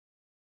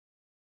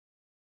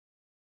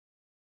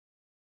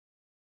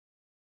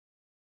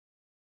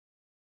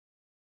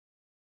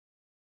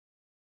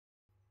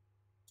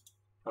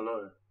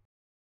Hello.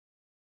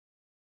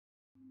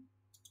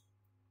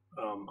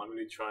 I'm going to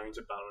be trying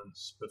to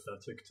balance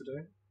Bathetic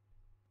today.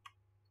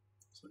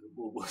 So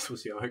we'll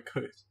see how it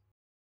goes.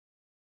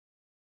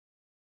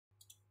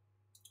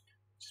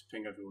 Just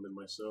ping everyone in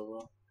my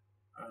server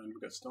and we'll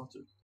get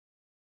started.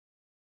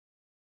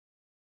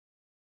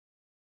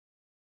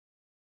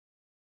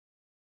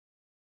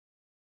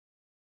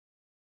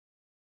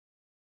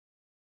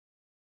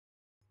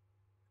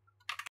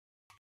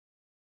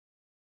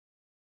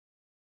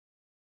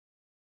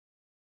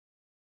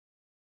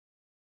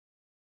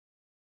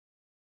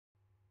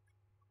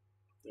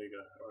 There you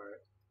go,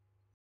 alright.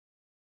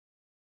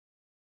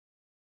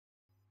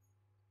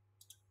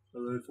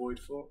 Hello Void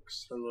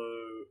Fox,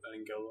 hello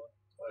Angela.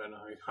 I don't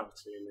know how to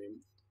say your name.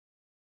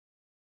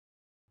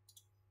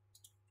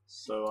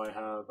 So I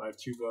have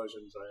two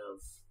versions. I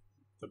have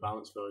the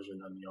balanced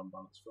version and the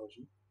unbalanced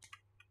version.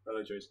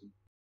 Hello Jason.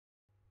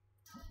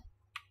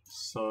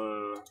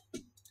 So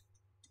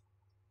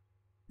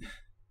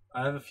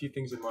I have a few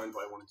things in mind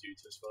what I want to do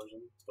to this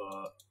version,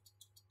 but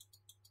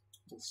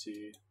we'll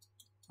see.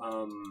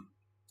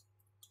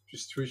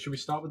 Should we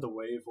start with the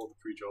wave or the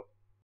pre-job?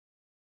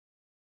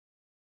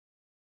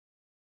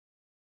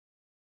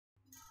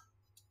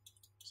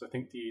 So I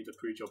think the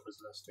pre-job has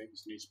less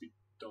things that needs to be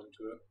done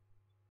to it.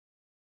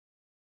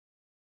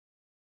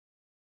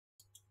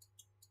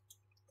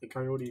 I think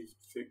I already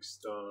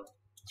fixed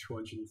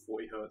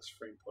 240 hertz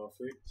frame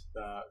perfect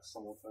that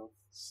someone found.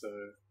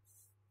 So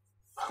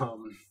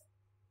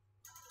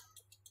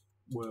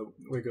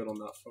we're good on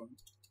that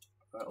front.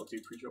 I'll do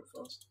pre-job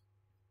first.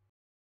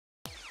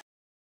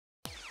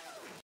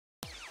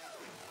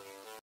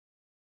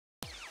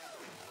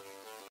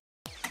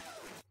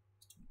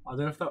 I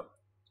don't know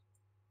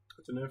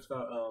if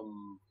that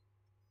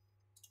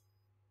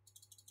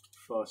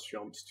first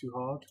jump's too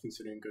hard,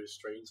 considering it goes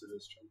straight into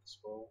this jump as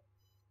well.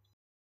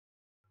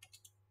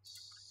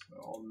 So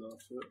I'll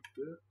nerf it a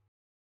bit.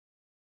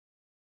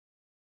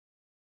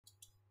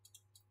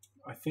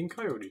 I think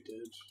I already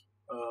did.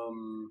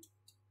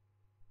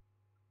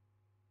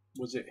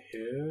 Was it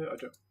here?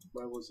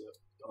 Where was it?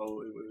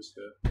 Oh, it was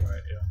here.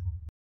 Right, yeah.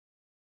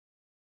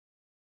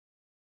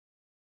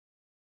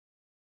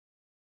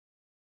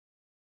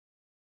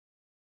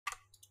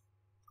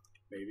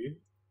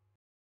 Maybe.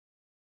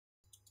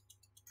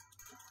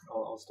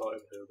 I'll start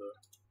over here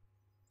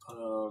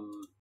though.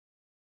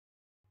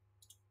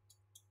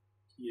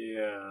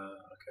 Yeah,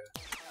 okay.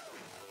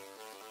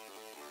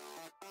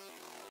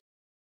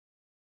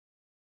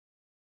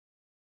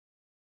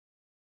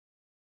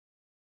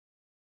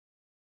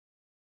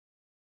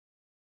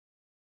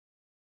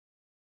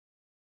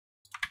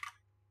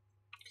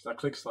 Because that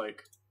clicks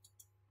like,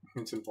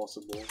 it's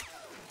impossible.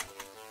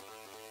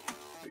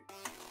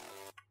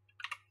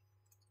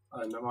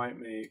 And I might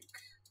make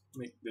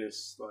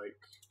this like,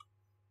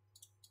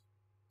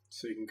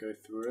 so you can go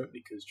through it,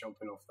 because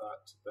jumping off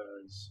that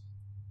there's,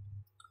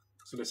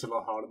 so it's a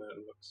lot harder than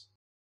it looks.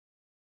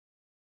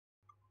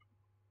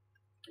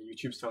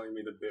 YouTube's telling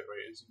me the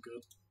bitrate isn't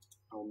good.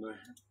 Oh no.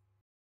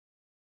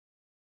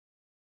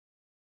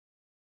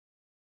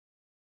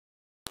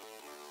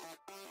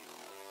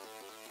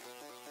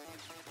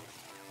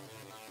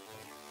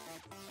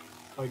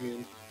 Hi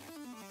again.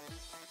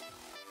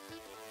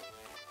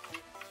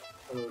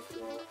 Hello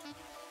Fedora.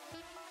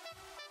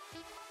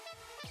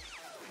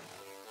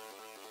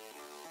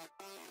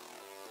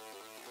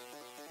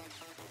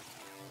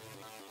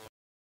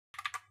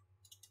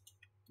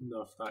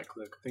 Enough that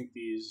click. I think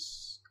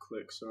these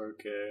clicks are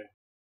okay.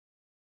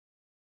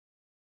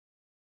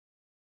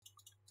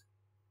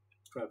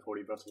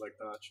 Probably better like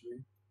that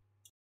actually.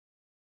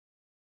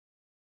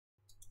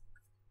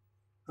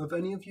 Have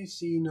any of you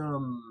seen I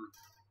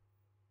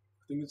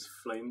think it's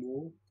Flame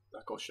Wall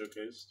that got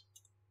showcased?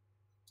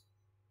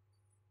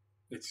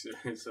 It's at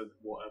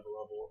whatever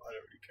level, I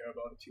don't really care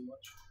about it too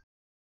much.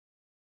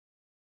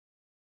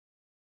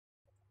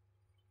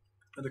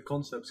 And the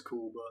concept's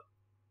cool, but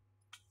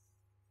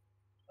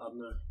I don't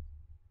know.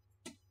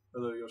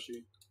 Hello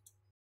Yoshi.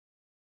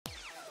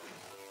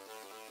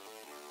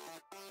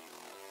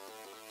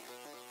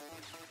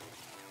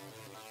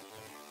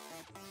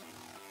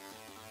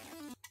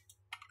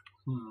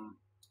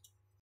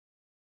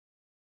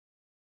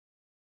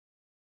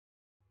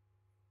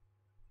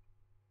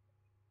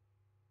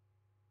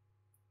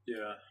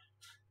 Yeah.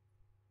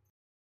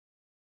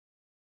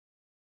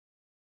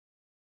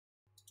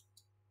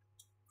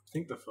 I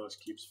think the first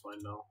cube's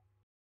fine now.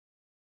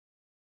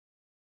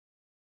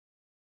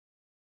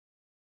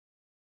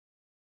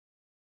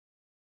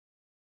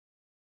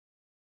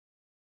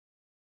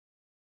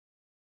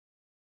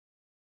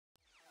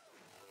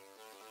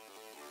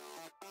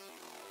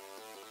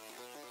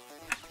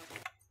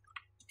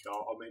 Okay,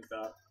 I'll make that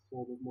a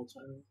little bit more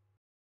tiny.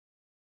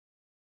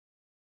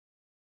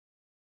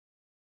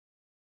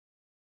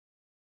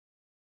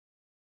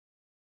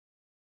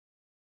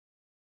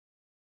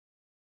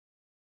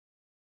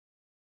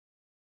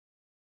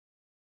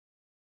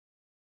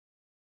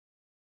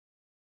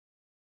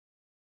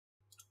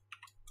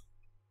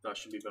 That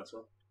should be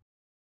better.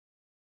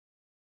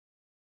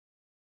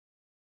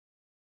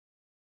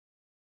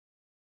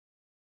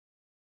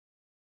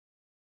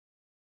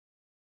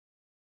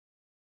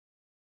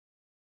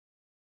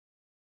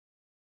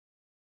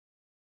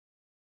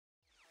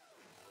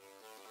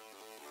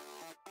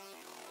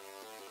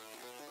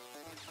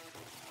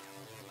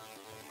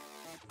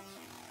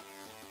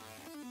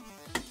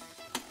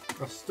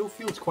 It still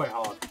feels quite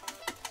hard.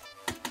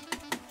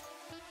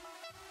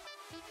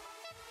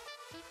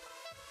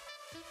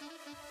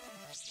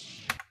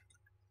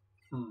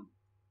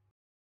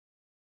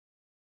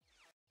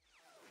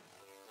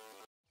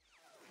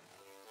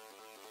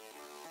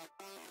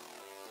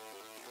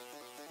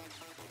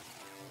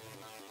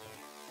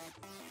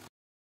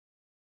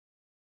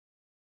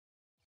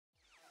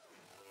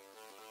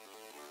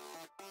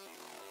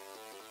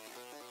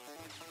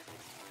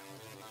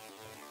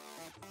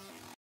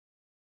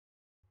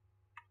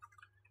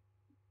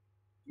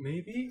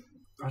 Maybe?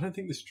 I don't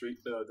think the straight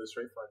fly that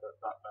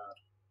bad.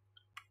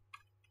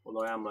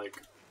 Although I am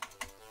like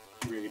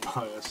really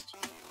biased.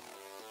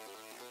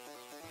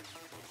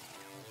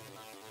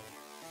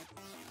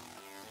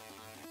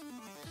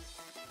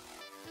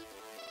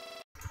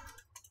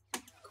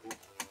 Cool.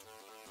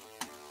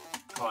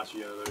 Oh,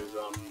 actually, yeah, those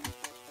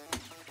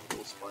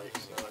little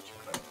spikes are actually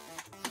quite.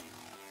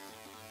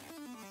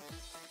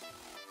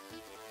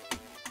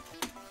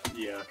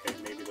 Yeah, okay,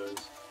 maybe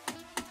those.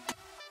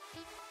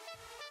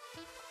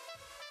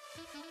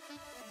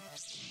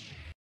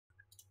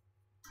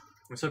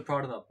 I'm so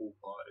proud of that ball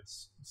part,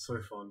 it's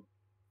so fun.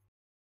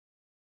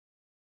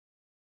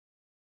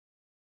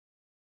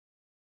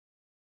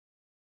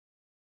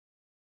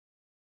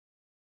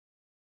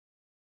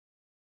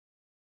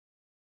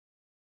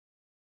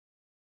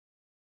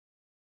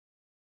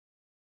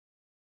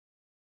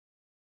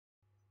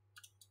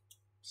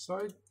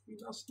 So,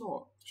 that's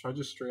not. Should I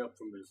just straight up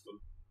remove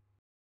them?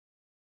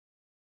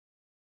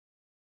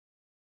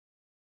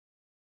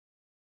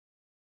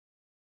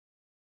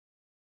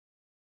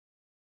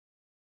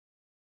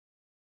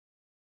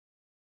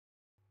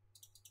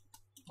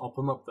 I'll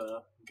put them up there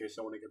in case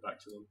I want to get back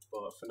to them,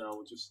 but for now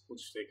we'll just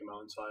take them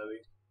out entirely.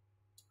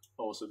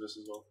 Also this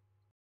as well.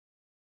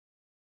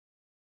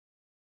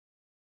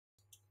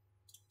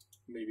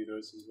 Maybe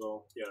those as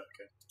well. Yeah,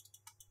 okay.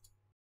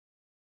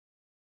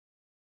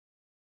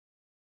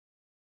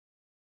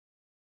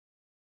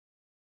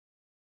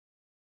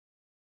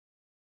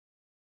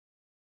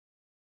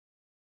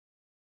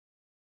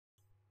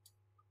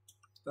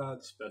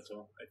 That's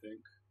better, I think.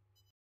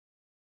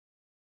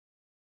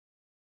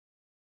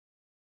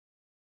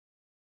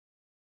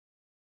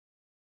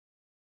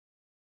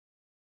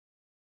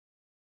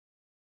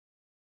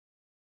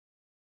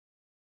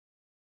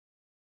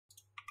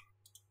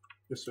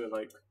 This way,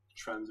 like,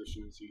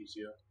 transition is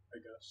easier, I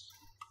guess.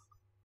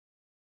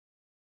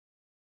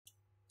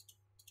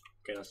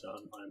 Okay, that's it.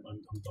 I'm done there.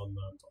 I'm done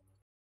there.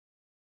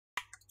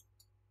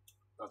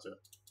 That's it.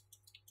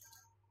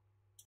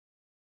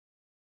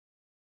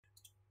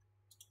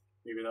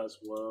 Maybe that as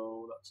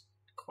well. That's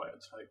quite a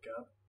tight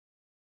gap.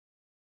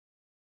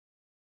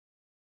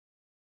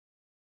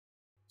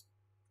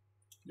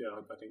 Yeah,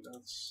 I think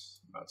that's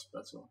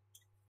better.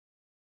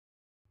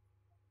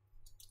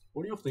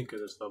 What do you think of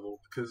this level?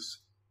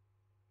 Because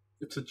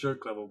it's a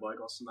joke level, but I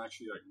got some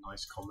actually like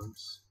nice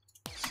comments.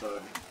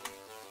 So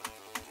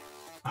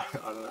I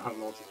don't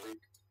know what to think.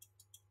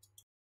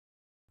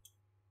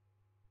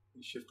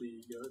 Shift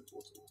the yellow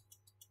portal.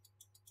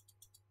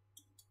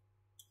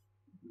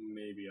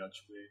 Maybe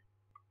actually.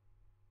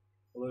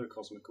 Hello,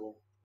 Cosmical.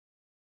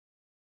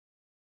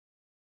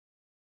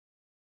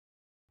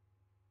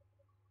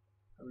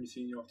 Have you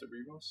seen you after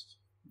Rebost?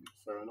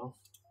 Fair enough.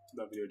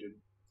 That video did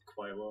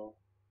quite well.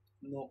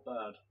 Not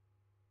bad.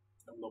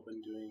 I've not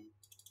been doing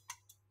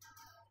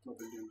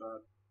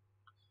bad.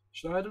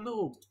 Should I add a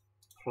little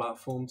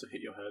platform to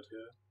hit your head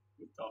here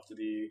after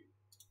the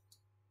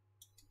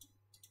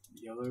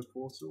yellow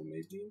portal,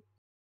 maybe?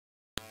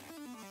 I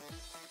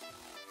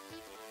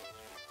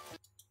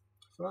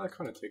feel like that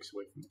kind of takes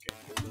away from the game.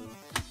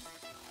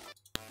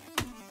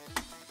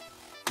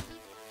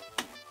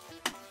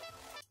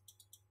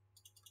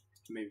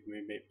 Maybe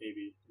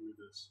remove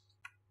this.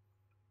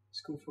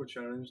 It's cool for a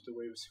challenge, the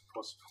way it's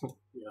impossible.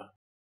 Yeah.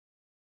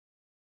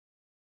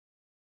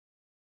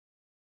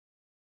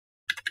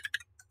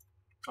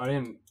 I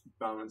didn't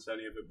balance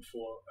any of it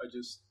before. I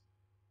just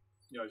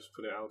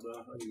put it out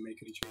there. I didn't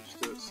make any changes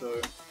to it,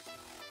 so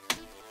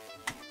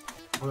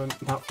well,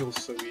 that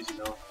feels so easy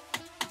now.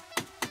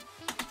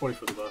 It's probably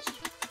for the best.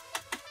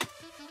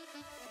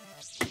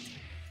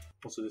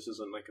 Also, this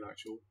isn't like an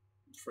actual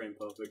frame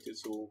perfect.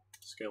 It's all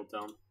scaled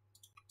down.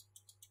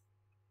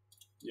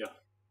 Yeah.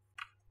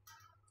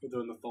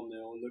 Although in the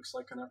thumbnail it looks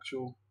like an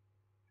actual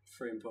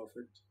frame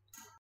perfect.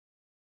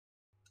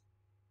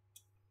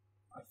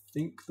 I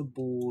think the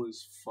ball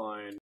is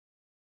fine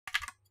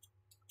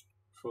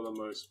for the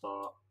most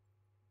part.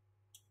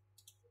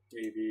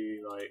 Maybe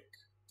like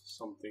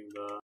something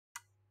there.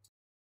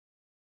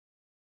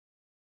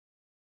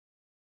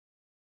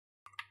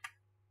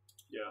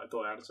 Yeah, I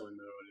thought I had something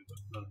there already, but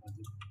no, I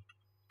didn't.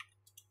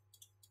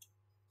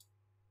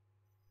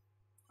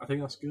 I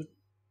think that's good.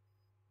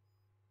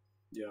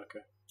 Yeah, okay.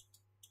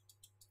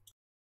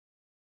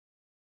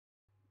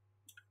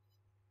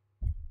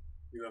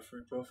 You have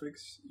frame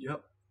perfects?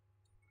 Yep.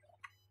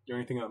 The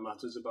only thing that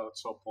matters about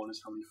top one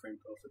is how many frame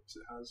perfects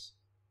it has.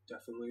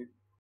 Definitely.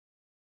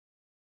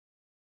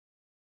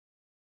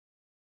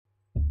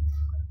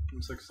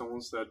 Looks like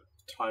someone said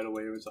tidal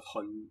wave is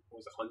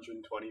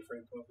 120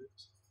 frames per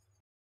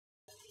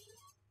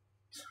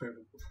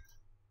second.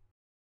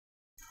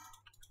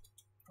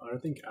 I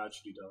don't think it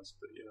actually does,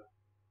 but yeah.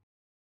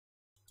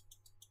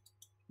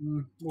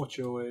 Watch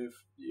your wave,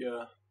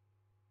 yeah.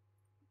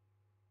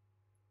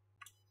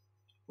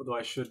 Although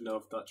I should know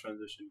of that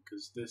transition,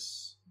 because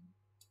this...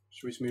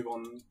 Should we just move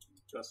on?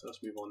 Let's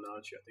move on now,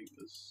 actually. I think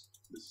this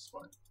is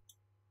fine.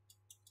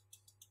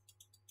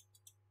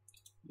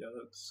 Yeah,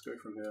 let's go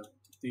from here.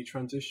 The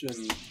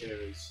transition here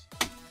is...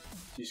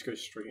 You just go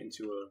straight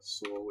into a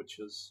saw, which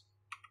is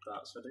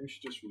that, so I think we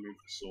should just remove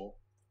the saw.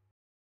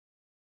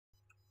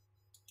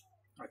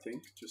 I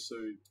think, just so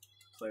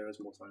player has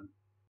more time.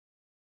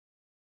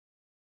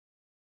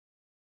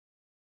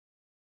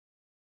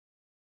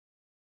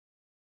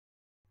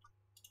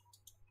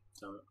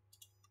 Damn it.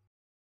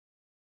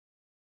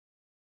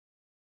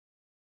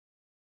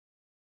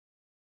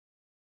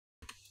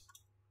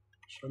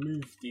 Should I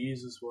move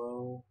these as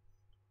well?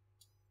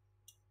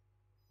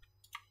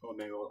 Or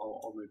maybe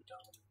I'll move it down,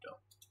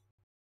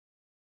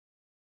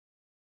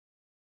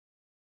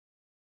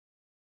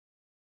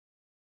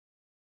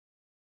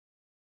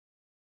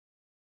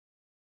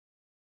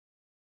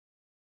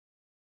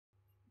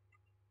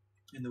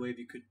 In the wave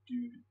you could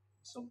do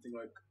something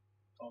like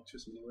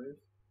Arctus in the wave?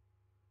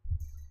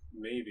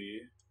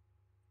 Maybe,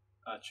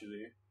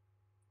 actually.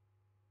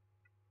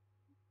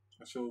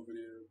 I saw a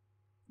video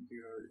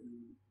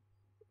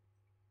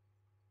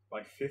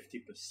by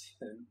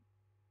 50%.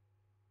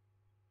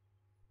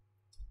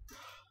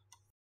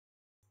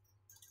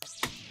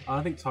 I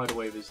don't think tidal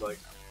wave is like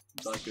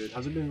that good.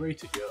 Has it been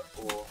rated yet,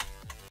 or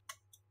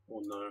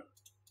no?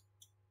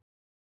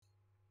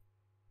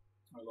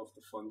 I love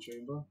the fun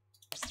chamber.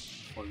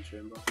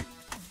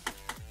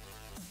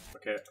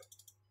 Okay,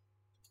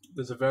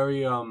 there's a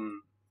very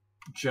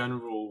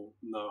general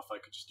nerf I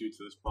could just do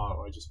to this part,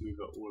 where I just move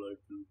it all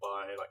open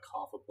by like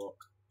half a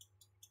block,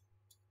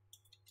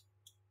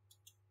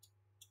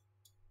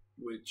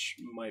 which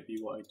might be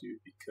what I do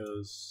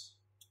because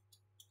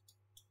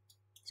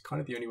it's kind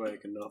of the only way I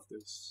can nerf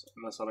this,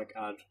 unless I like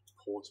add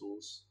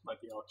portals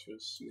like the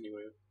Arctus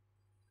miniwave.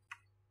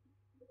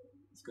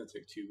 It's gonna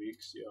take 2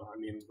 weeks. Yeah, I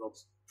mean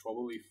Rob's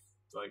probably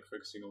like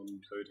focusing on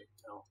coding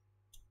now,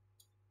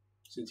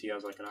 since he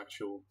has like an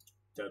actual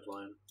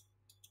deadline.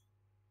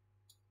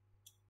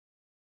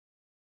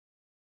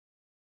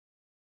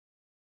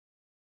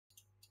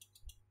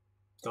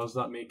 Does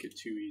that make it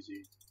too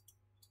easy?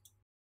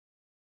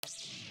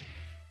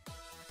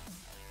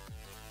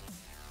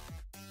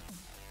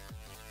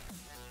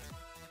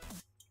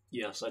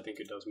 Yes, I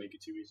think it does make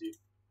it too easy.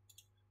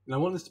 And I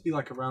want this to be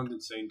like around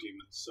Insane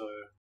Demons, so...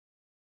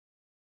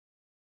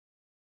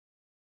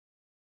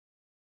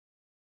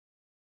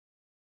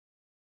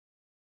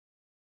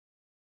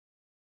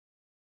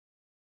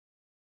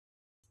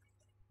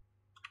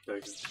 There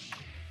you go.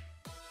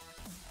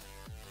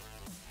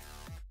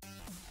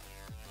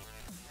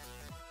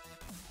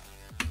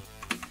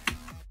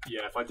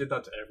 Yeah, if I did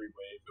that to every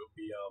wave,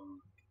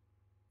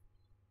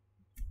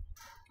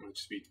 it would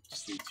just be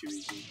too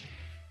easy.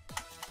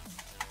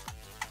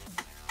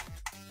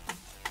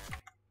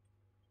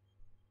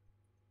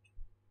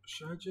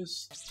 Should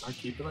I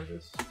keep it like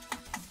this?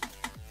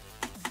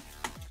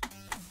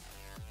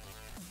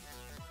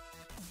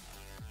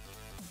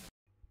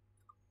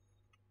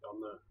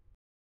 No.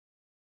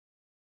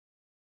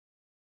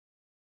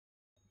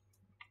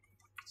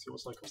 Let's see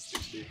what's like on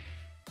 60. Yeah,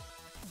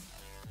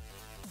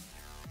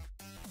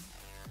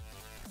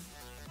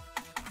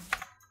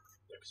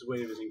 because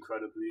Wave is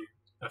incredibly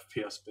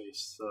FPS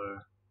based, so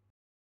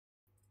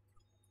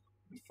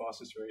the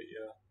fastest rate,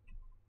 yeah.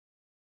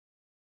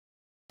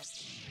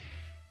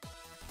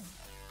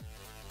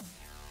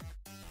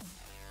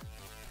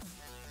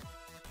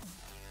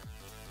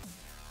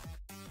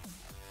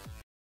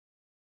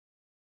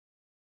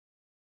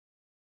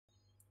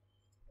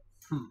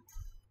 I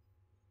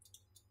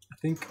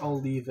think I'll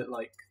leave it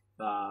like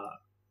that.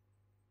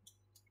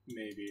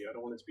 Maybe. I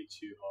don't want it to be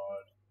too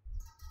hard.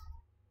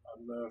 I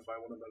don't know if I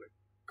want to let it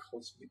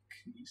cosmic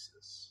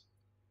kinesis.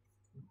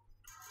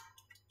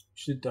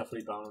 Should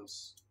definitely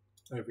balance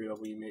every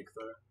level you make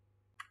though.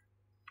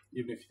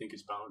 Even if you think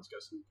it's balanced,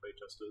 get some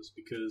playtesters,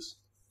 because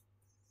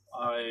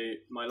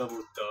my level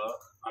with Dirt,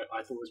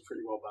 I thought was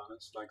pretty well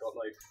balanced. I got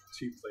like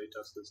 2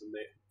 playtesters and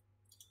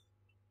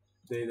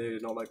they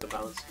did not like the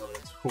balance of it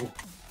at all.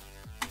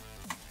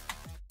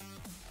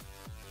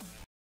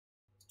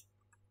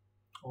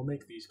 I'll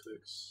make these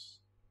clicks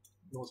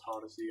not as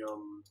hard as the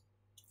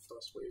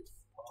first wave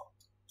part.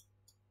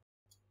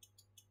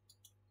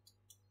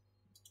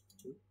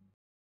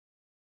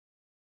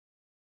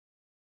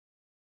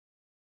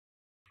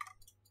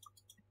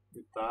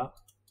 With that,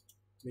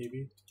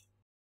 maybe.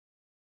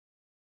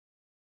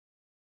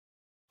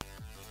 I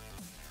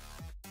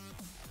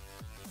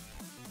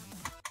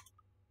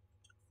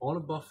want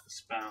to buff the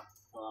spam,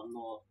 but I'm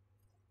not.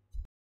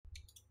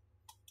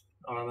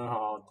 I don't know how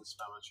hard the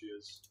spam actually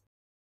is.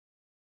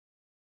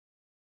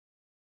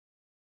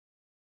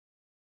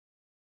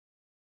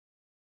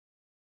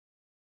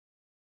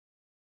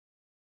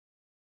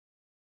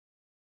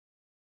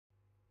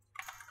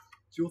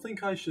 you all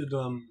think I should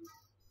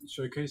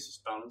showcase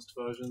this balanced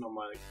version on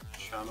my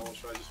channel, or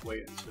should I just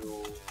wait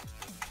until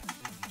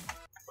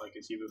like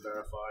it's either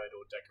verified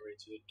or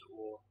decorated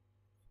or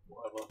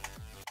whatever?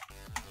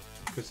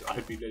 Because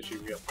I'd be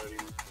literally re-uploading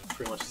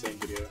pretty much the same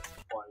video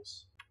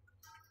twice.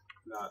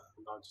 That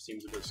just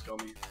seems a bit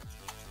scummy.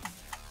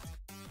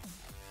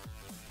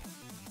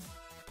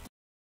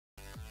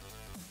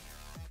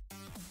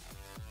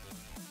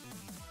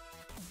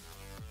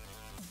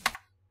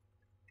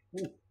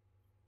 Ooh.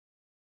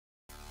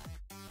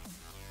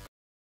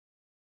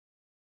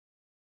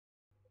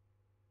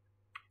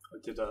 I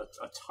did a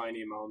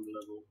tiny amount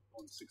level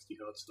on 60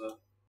 Hz there.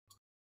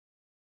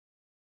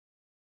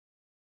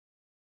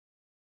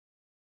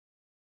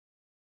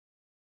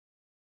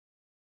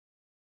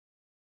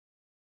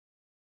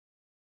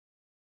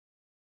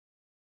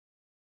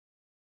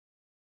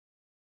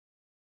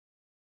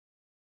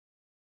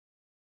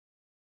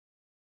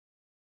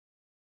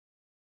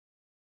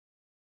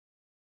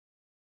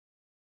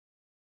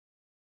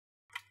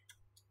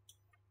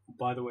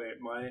 By the way,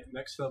 my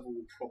next level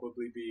will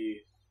probably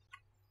be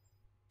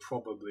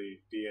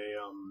a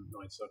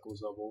Night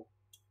Circles level.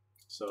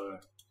 So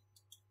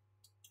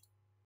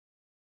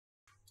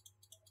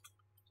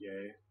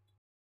yay.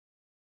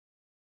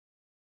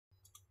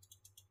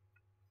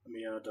 Let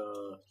me add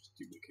just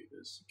duplicate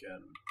this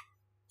again.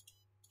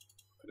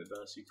 Put it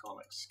there so you can't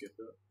like skip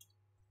it.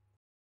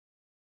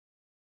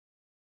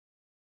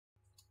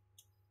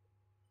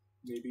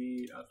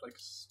 Maybe add like a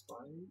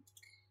spike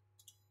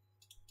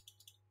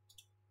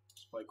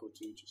or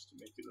two just to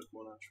make it look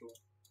more natural.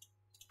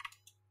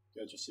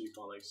 Yeah, just so you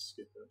can't like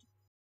skip it.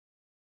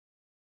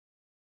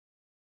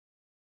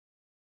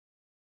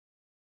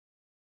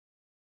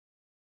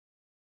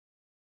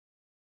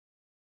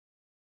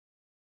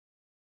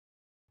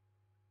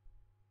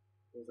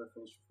 If I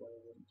finish before I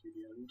won't do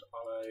the end, I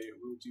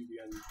will do the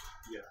end,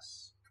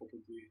 yes,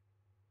 probably.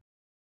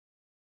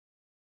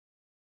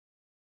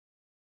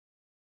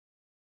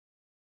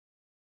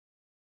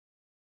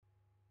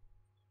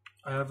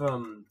 I have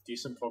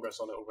decent progress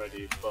on it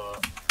already,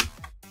 but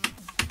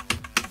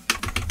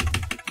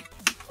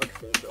I can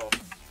finish it off.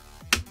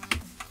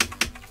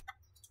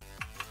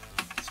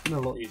 It's been a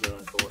lot easier than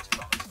I thought, to be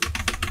honest.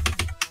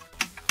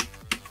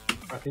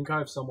 I think I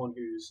have someone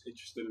who's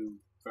interested in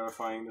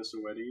verifying this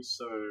already,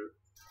 so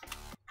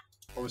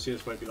obviously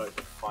this won't be like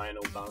the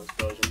final balanced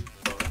version,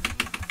 but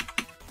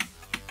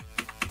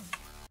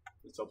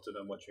it's up to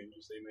them what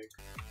changes they make.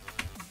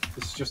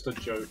 This is just a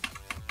joke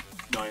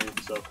 9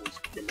 circles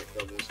gimmick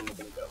level, so I'm not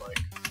going to get like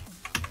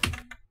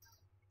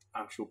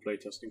actual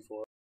playtesting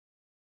for it.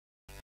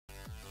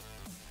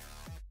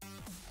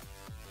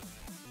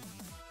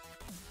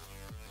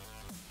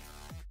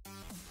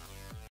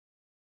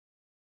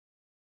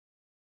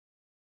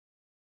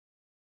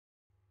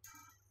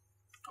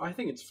 I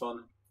think it's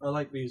fun. I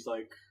like these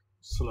like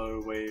slow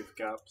wave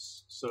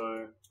gaps,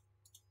 so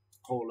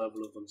whole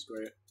level of them's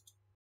great.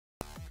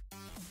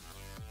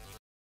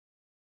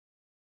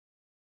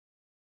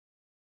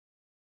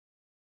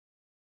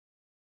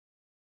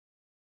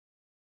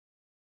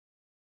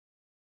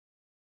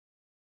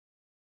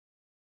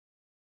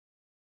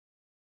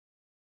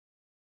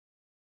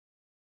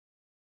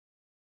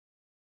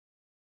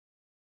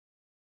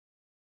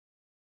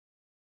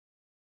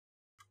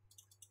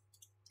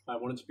 I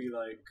want it to be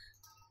like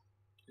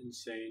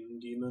insane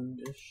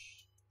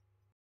demon-ish.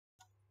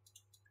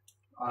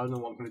 I don't know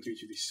what I'm going to do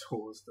to these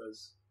swords,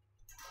 there's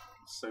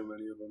so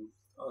many of them.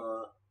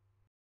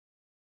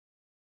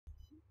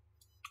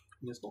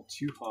 And it's not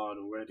too hard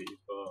already,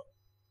 but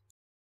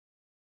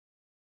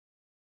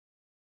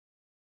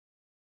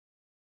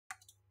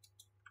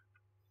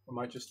I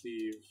might just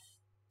leave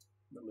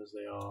them as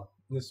they are.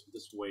 This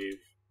wave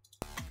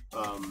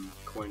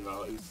coin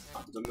value,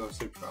 I don't know, I'm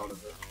so proud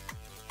of it.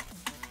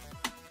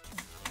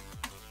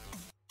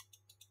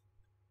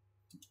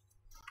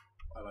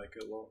 I like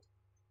it a lot.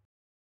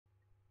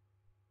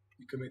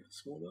 You can make this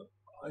smaller.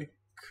 I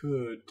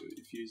could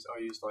if I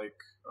use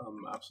like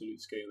absolute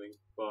scaling,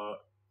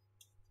 but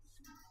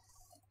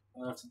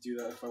I'd have to do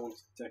that if I wanted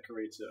to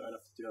decorate it. I'd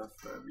have to do that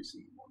for every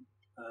single one,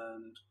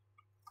 and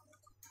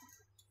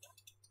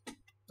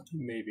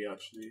maybe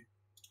actually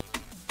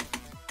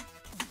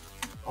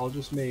I'll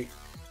just make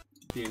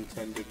the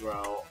intended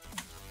route,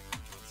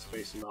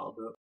 space them out a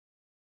bit.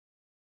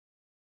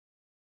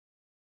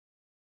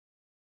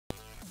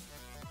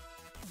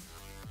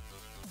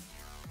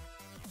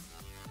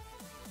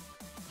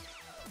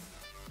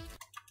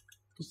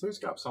 Because those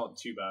gaps aren't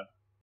too bad.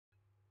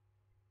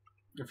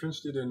 If you're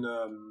interested in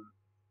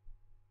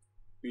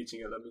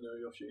beating it, let me know,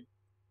 Yoshi.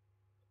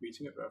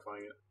 Beating it,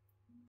 verifying it.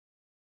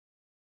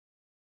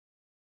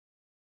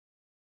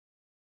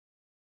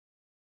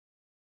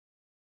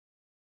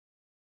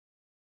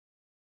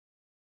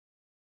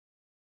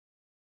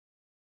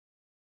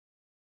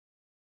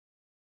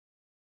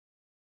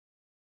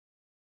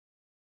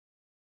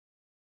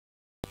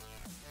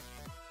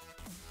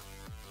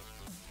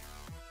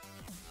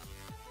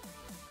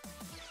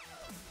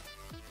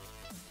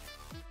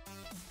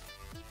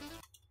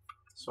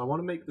 So So I want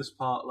to make this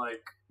part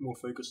like more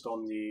focused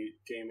on the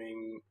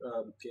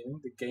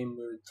the game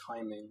mode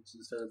timings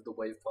instead of the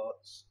wave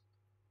parts,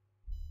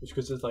 which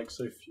because there's like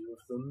so few of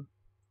them,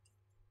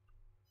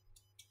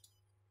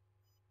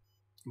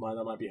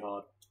 that might be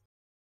hard.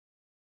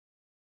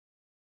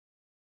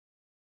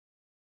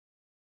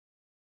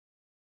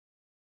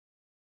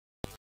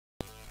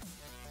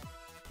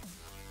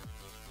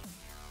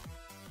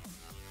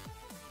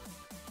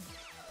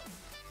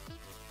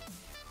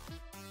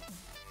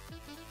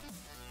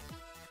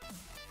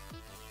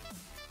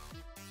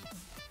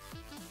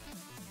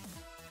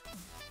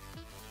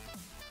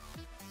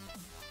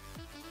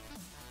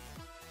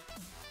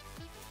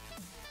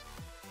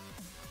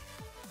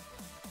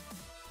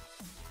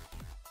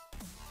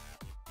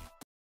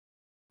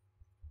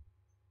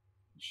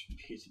 Should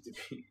be easy to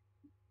beat.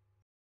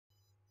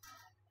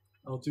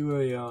 I'll do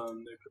a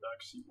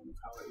Nickelback segment of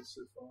how it is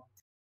so far.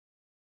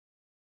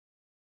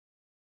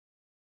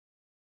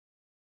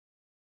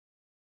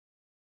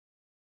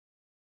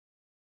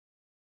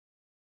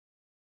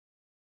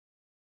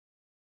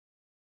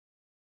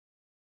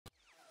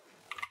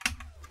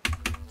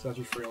 It's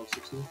actually 3 on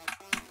 60.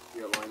 The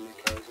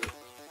alignment carries it.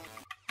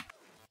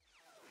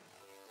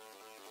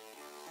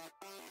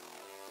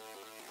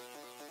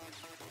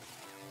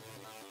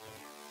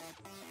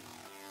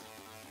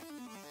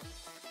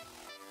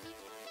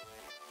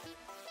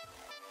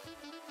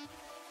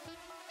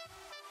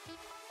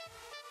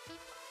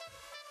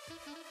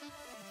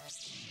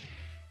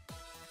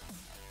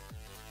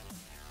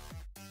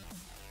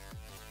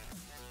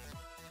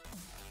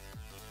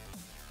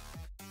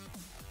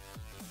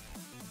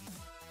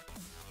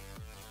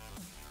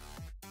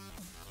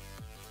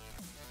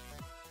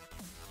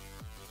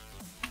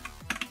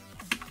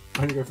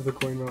 I'm gonna go for the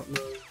coin route,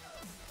 no.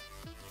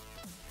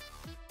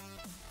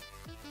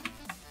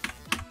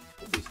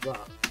 What is that?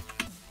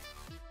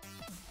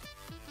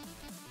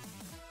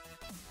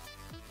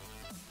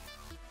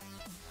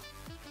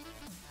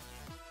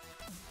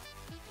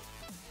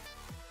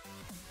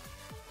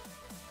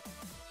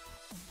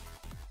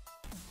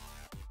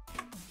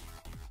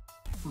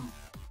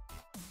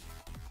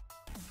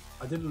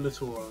 I did a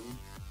little run,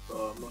 but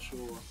I'm not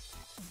sure.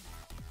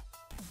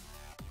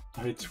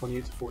 I hit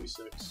 28 to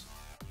 46.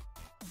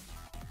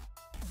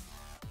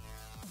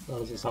 That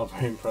doesn't sound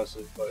very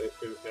impressive, but it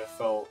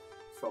felt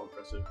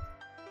impressive.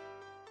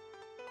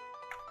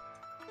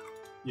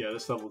 Yeah,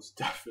 this level's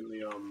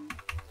definitely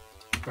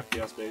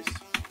FPS based.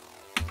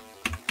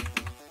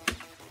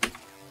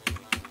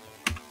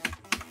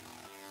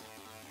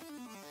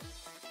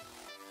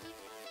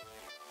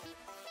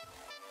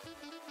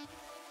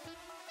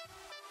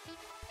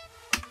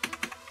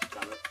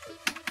 Damn it.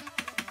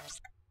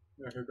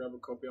 I could grab a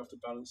copy after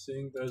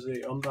balancing. There's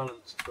a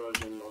unbalanced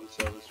version on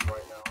service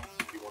right now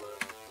if you want to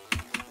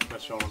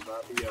mess around with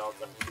that, but yeah, I'll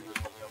definitely give you a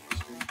copy on the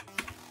screen.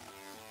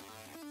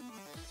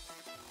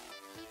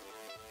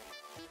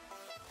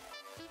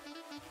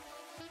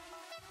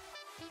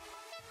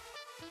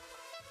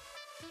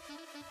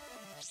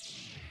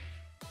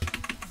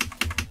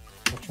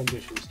 That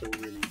transition is still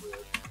really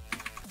weird.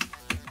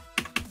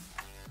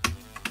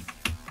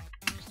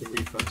 Because the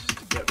reflex is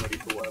to get ready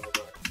for whatever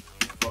the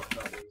fuck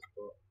that is,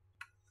 but...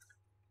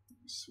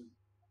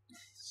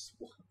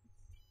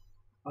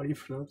 How do you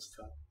pronounce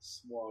that?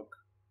 Swag.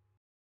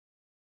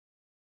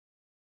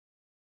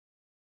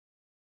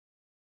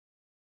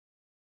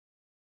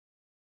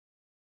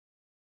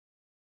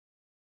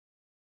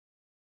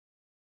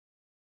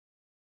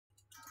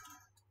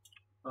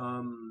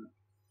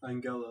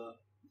 Angela,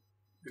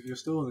 if you're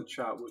still in the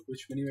chat,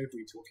 which mini-wave were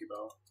you talking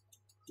about?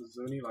 There's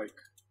only like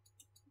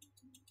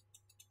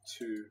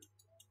 2.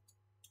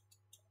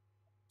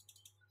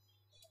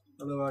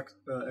 Hello,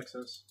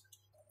 Access.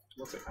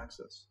 What's it,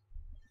 Access?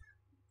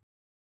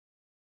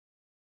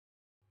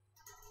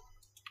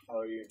 How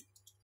are you?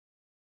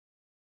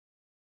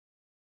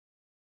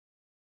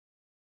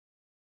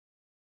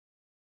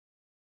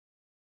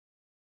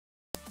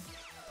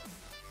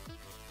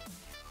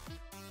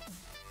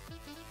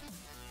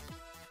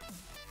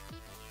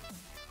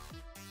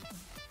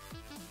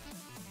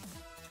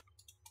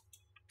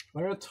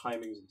 Where are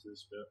timings into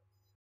this bit?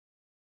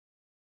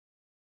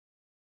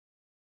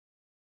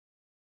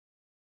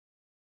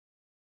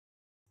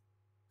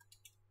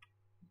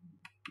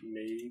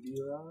 Maybe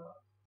that?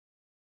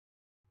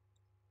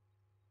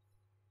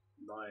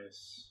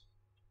 Nice.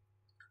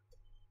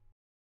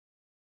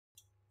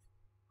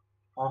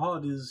 How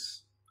hard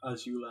is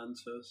As You Land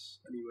Says,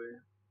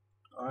 anyway?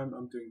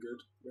 I'm doing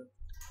good, yeah.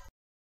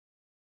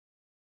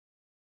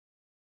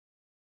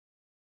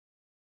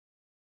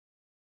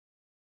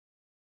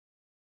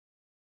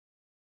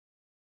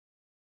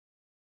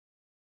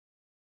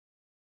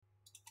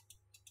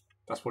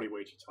 That's probably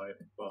way too tight,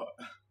 but...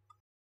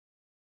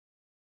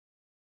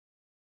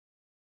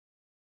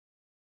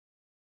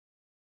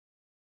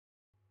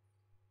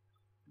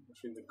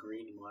 Between the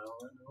green mile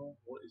right now?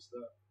 What is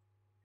that?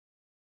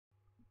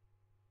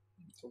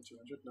 It's on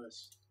 200,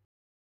 nice.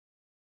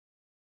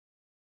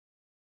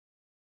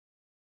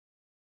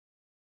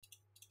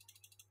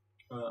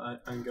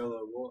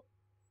 Angela, what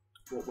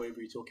What wave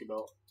were you talking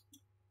about?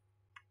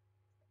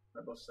 I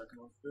lost a second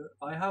off of it.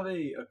 I have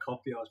a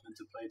copy I was meant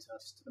to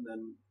playtest and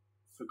then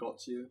forgot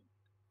to.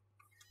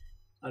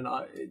 And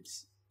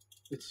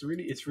it's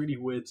really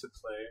weird to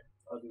play.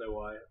 I don't know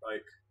why.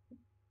 Like,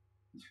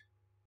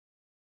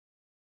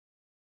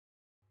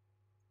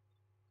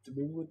 the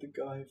meme with the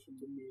guy from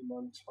the meme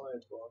 "I'm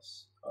tired,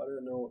 boss." I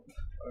don't know what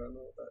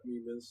that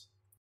meme is.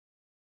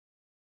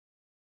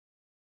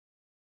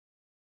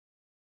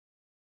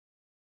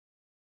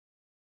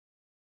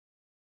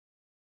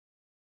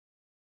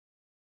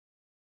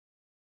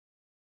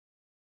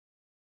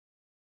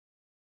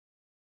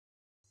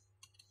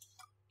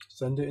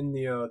 Send it in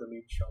the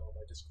meme channel on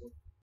my Discord.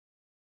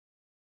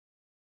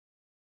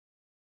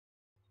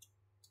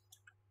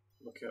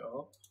 Look it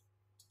up.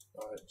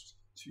 Alright, just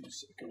 2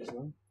 seconds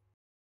then.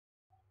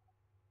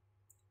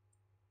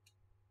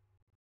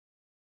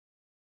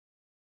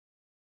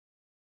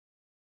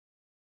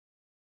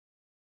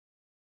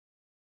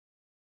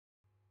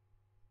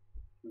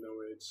 No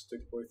way, it's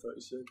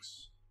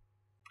Stickboy36.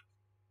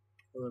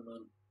 Oh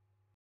man.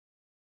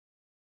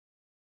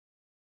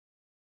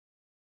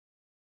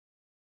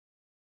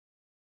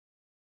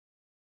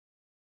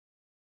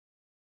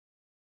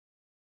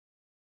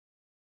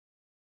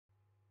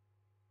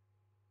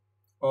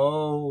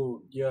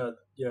 Oh yeah,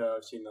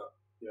 I've seen that.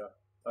 Yeah,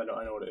 I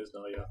know what it is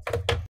now.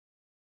 Yeah.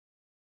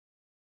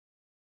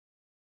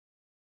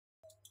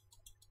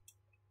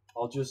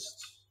 I'll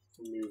just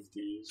remove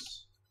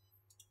these.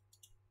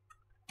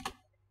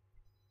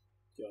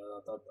 Yeah,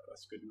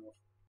 that's good enough.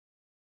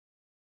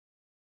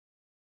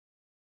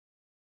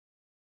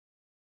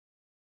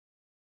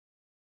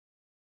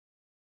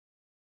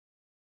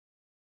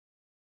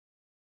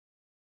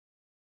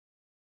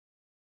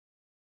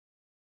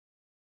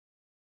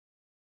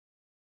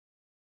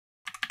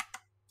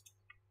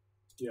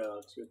 Yeah,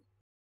 that's good.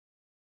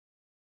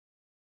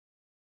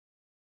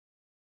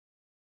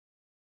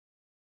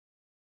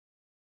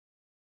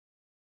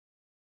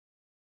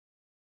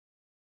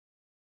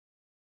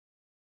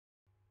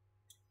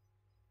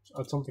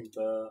 Add something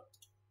there.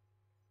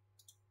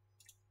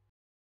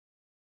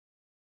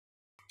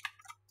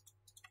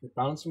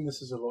 Balancing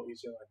this is a lot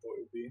easier than I thought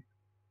it would be.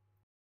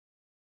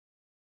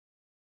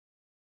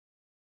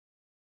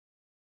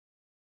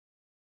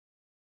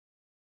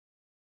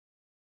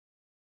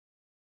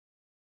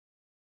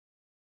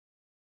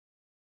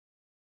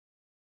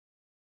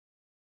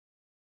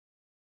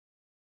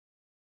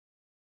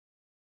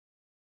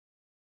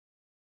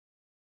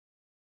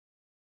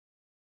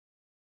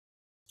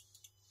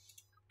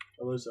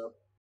 Oh, those up.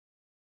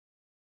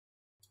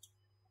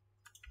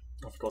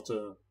 I forgot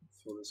to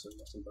fill this in,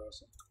 that's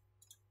embarrassing.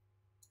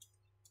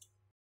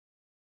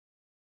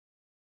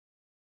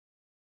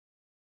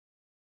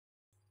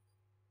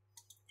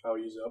 I'll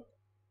use up.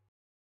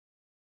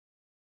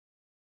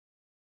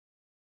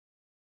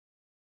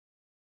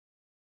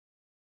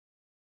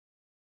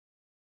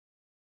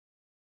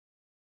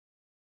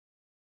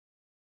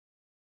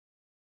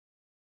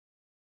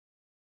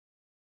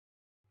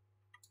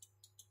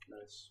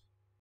 Nice.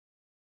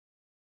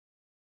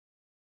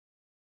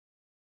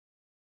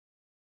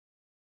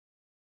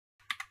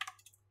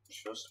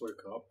 Just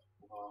woke up.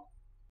 Wow.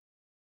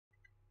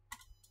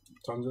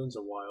 Time zones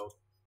are wild.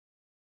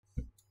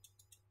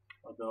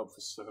 I've been up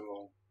for so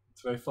long.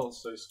 Today felt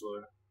so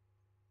slow.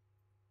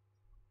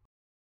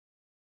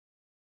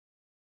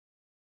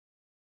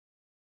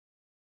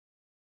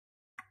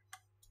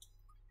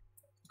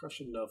 I think I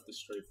should nerf the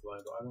straight fly,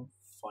 but I don't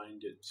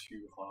find it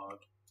too hard.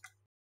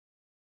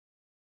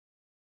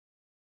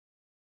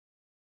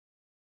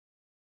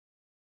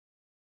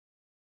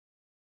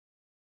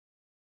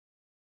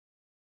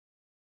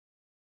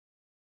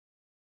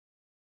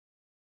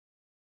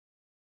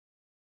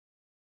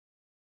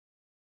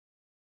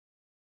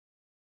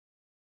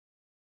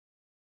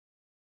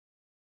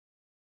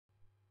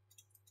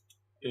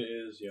 It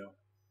is, yeah.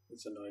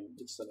 It's the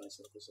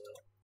nice episode.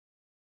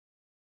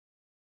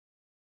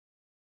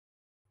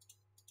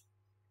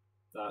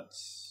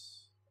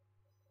 That's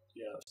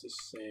it's the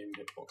same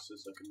hitbox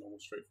as like a normal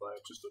straight fly,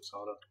 it just looks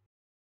harder.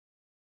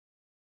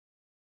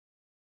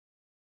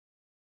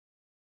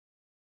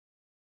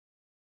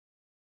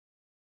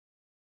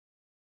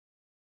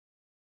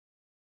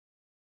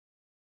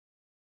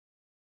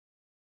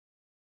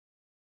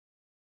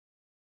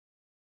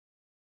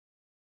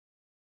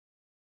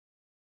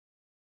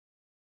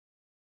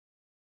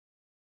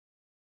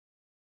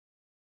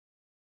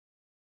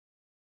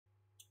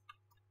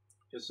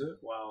 Is it?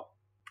 Wow.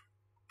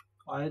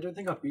 I don't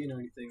think I've beaten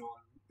anything on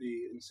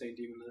the Insane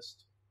Demon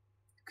list,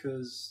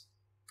 because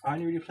I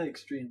only really play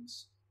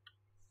extremes.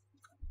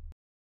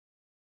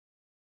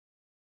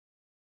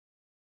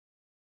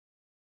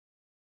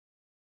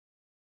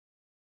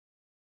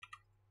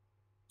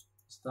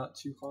 Is that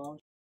too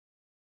hard?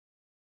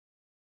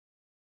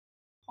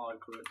 Hard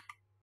grip.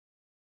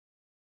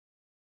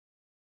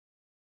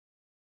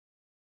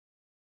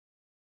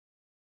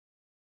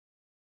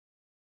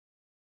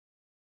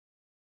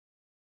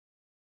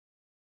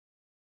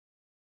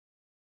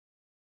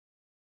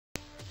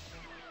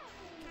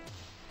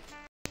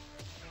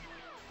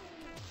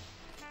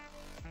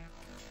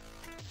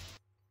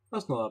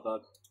 That's not that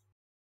bad.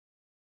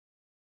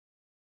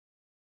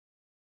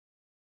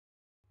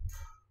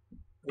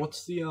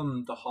 What's the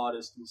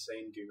hardest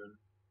insane demon?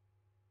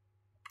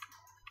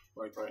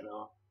 Like right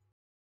now.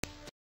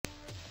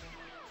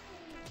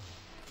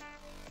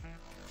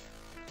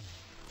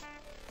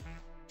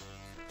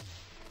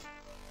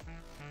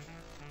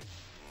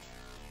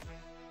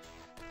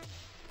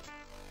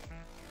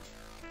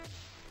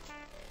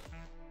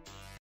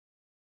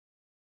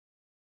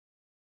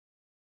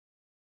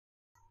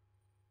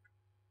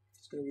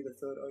 It's gonna be the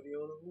third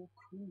IDO level.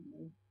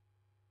 Cool.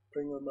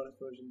 Bring on managed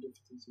version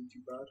difficulty isn't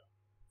too bad.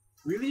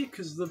 Really?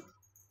 Because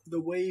the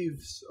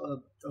waves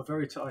are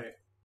very tight.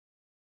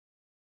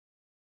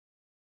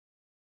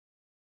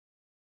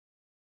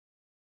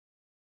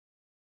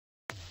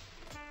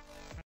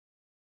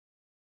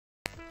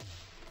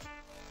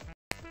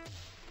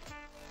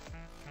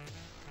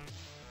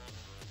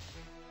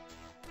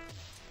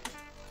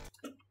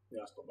 Yeah,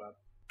 that's not bad.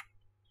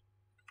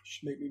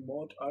 Should make me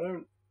mod. I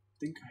don't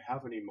think I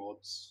have any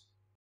mods.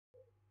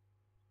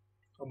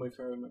 On my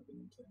phone, I've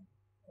been playing.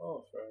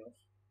 Oh, fair enough.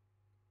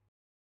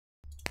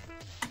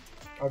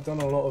 I've done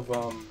a lot of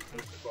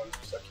Liquid ones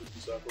just like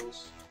keeping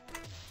circles.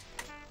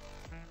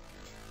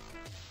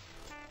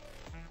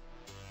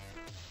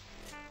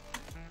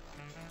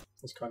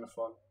 It's kind of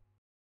fun.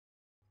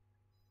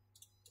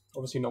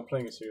 Obviously, not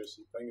playing it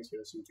seriously. Playing it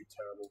seriously would be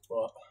terrible,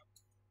 but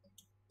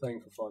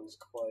playing for fun is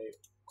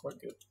quite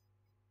good.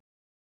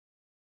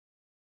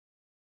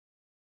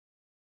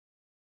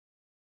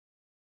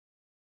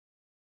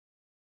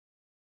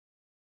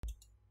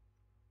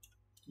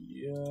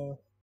 Yeah.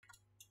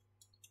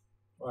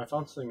 I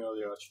found something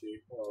earlier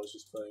actually while I was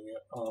just playing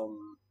it.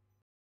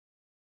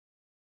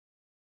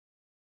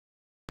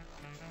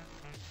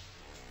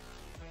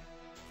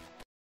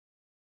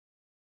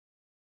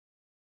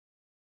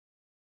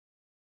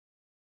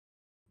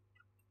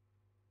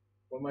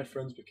 One of my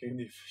friends became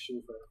the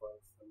official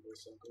verified member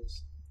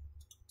circles.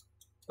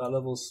 That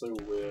level's so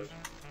weird.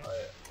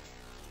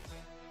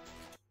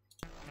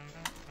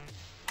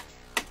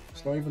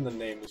 It's not even the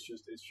name, it's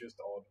just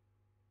odd.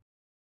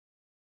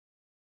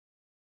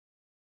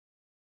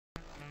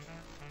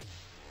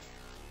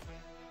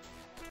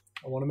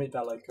 I want to make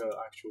that like an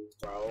actual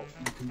route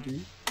you can do.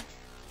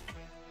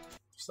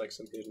 Just like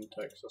some hidden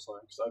text or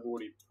something, because I've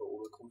already put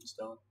all the comments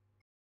down.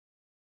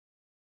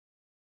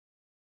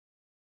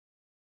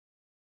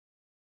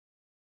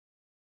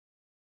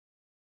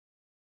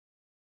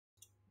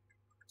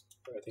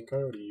 But I think I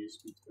already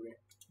used B3.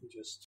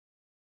 Just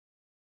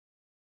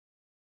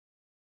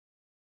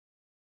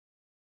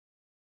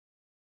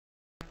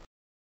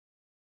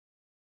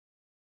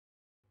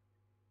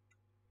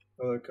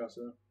hello,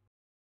 Casa.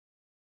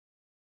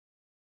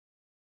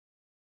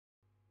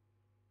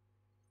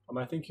 Am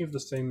I thinking of the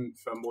same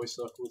fanboy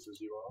circles as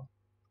you are,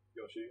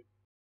 Yoshi?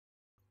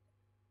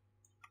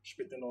 Should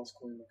make the last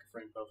coin like a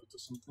frame perfect or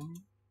something?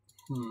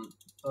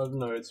 I don't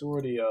know. It's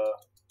already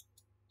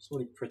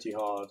pretty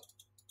hard.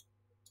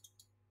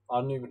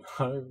 I don't even know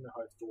how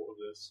I thought of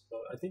this, but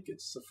I think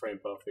it's a frame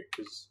perfect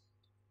because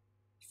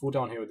you fall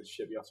down here with the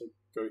ship, you have to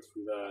go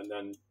through there and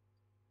then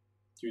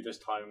do this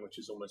timing, which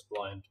is almost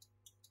blind.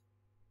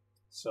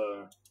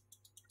 So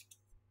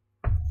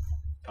I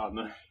don't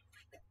know.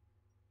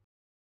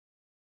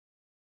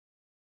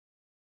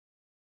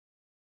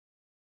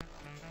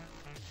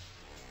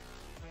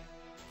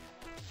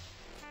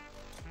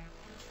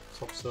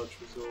 Top search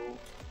result.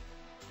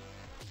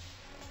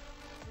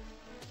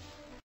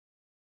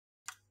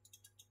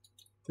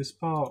 This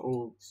part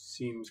all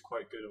seems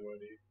quite good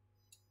already.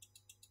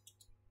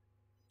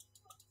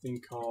 I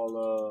think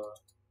I'll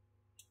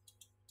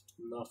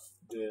enough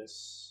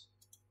this.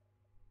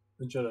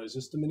 Angelo, is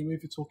this the mini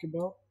wave you're talking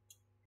about?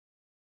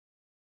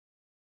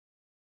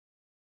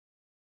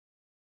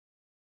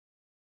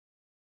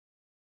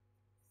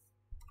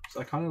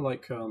 So I kind of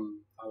like how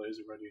it is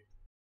already.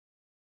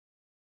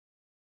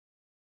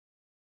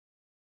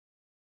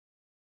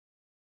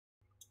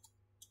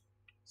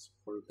 It's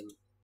broken.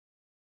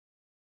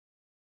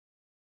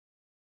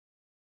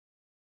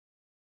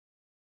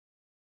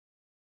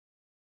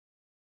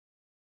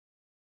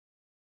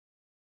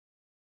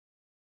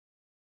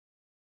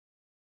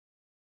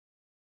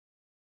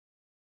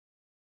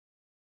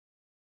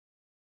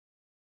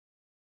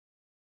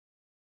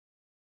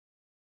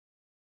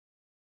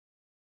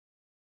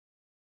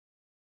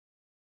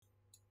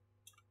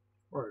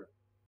 Right.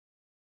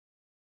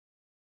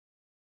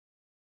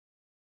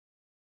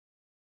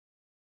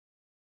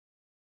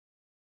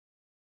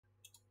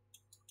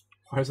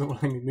 Why isn't it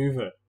letting me move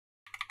it?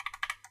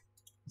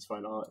 It's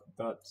fine.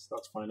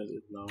 That's fine as it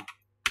is now.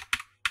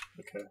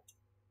 Okay.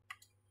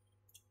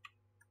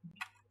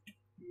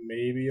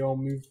 Maybe I'll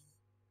move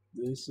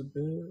this a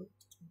bit.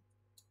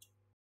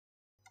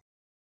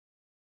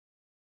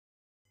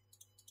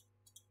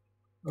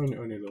 Only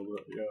a little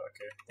bit. Yeah.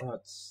 Okay.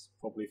 That's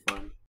probably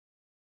fine.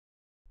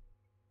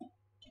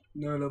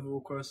 No level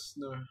requests.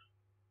 No.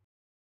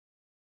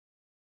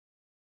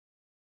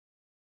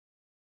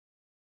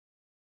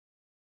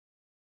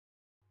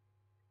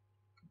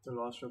 The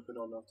last shot put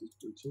on after is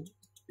brutal.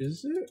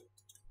 Is it?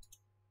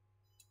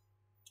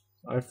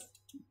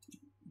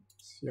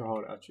 See how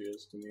hard it actually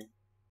is to me.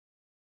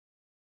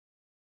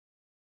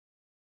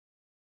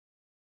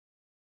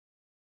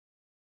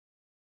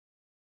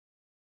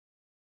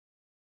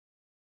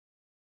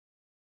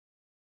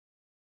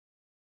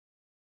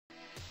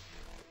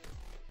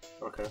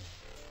 Okay.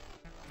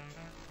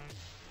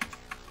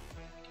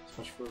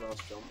 Smash for the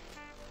last jump.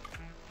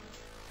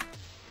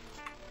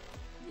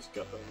 Just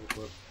get that real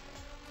quick.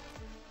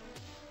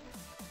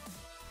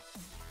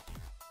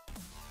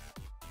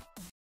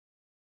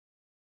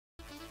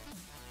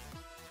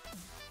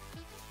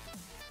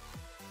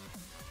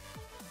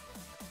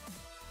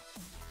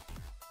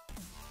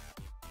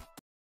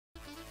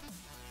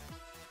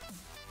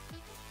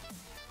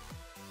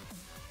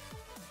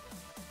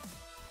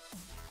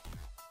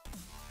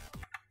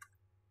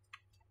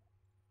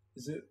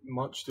 Is it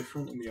much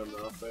different in the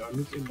unearthed? I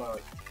moved in by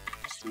like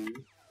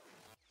 2.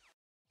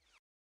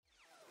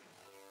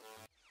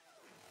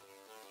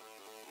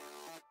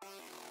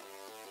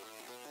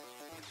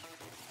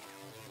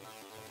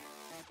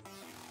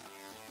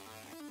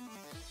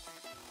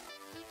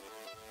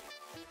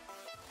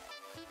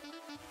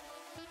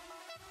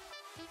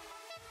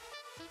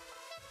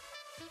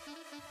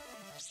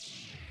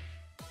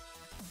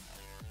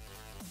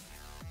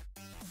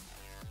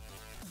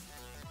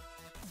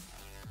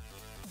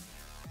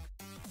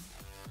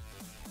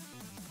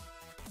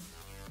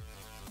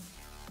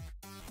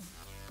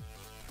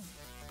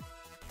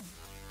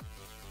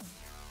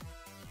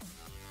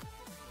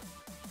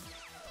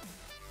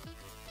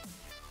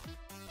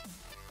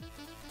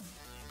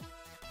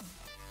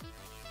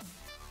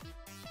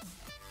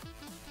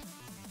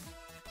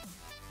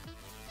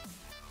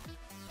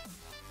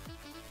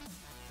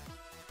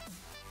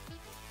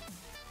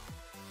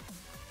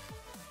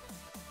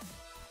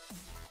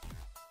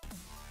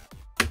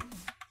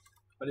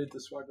 I did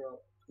the swagger out,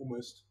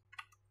 almost.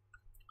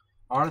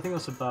 I don't think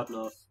that's a bad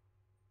enough.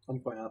 I'm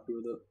quite happy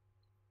with it.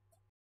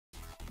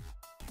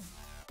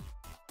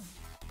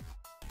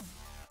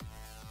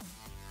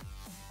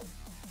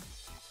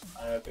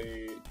 I have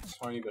a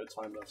tiny bit of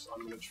time left, so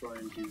I'm going to try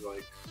and do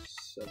like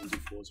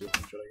 74 to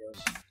 100, I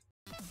guess.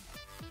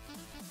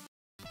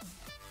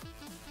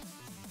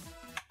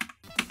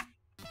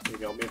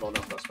 Maybe I'll move on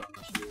up that time,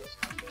 actually. That's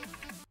kind of...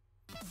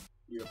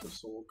 You have the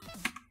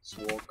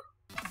Swag.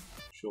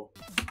 Sure.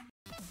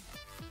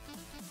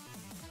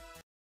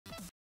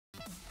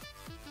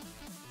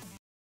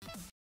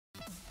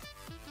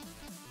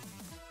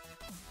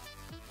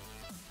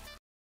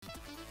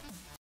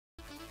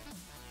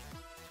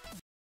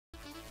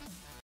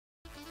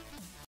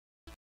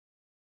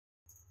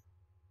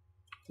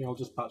 I think I'll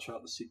just patch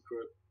out the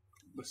secret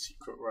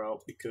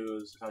route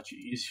because it's actually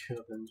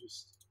easier than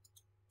just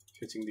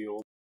hitting the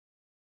orb.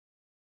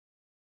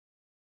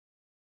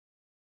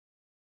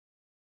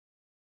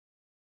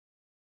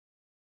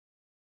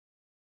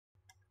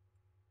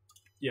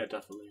 Yeah,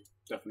 definitely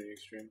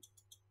extreme.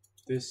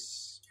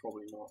 This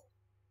probably not.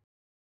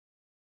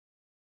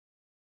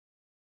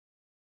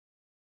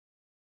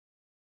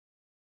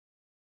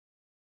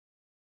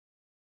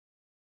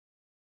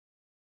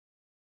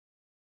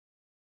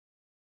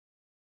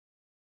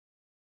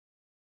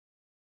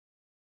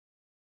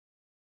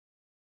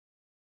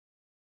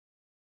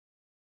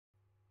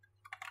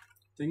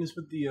 Thing is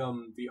with the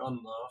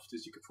unnerfed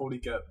is you could probably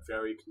get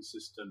very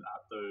consistent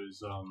at those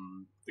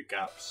the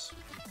gaps.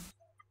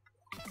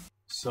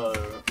 So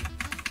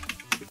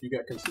if you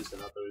get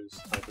consistent at those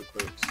type of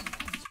clicks,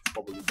 it's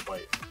probably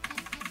quite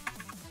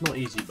not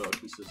easy but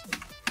consistent.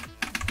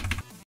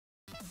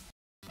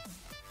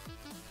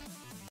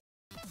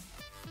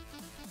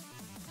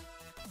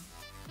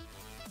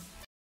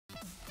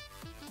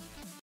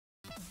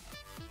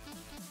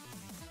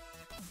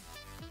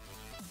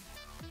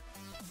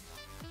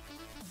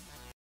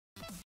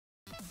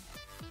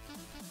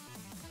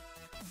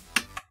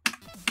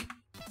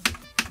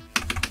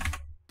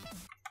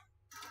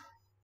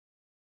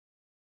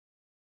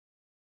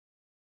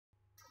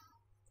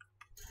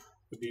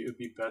 It'd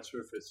be better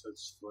if it said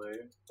slay.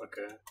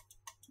 Okay,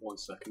 1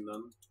 second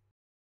then.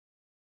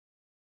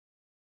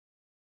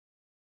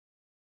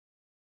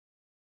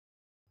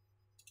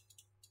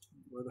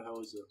 Where the hell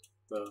is it?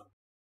 There.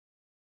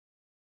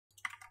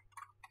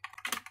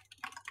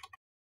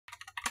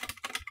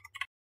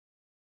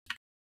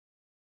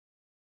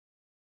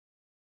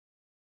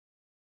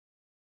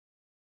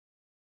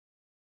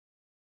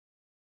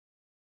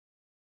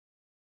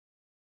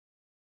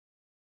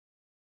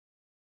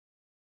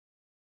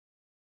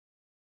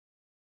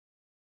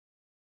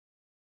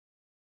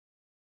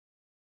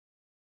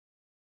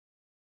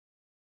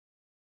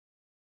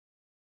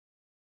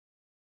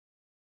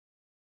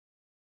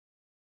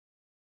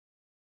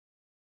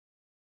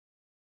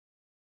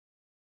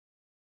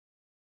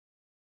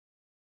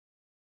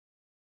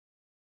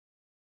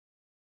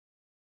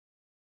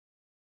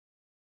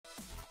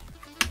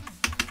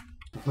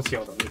 Let's see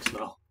how that looks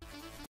now.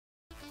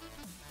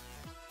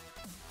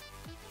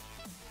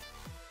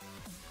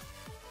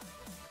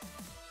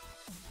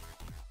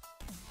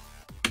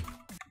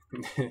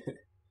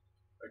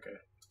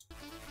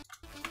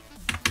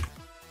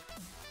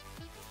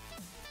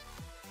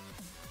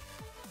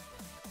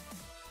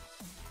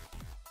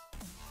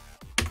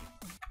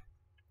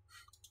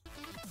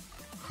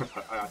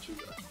 actually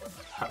quite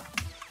like that.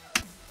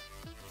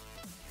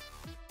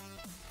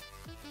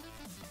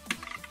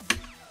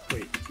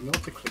 Wait, do you know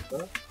how to click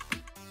there?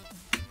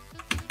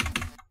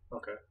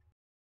 Okay.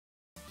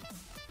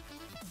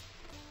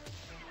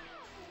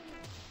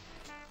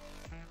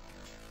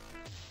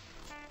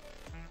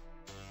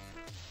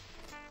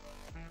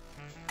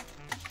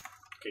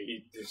 Okay,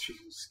 he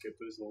literally skip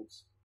those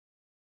logs.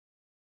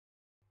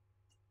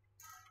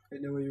 I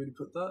know where you would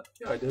put that.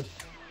 Yeah, I did.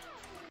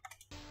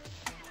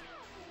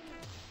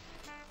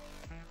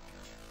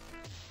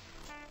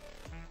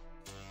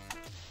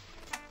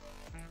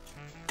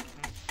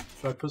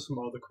 Should I put some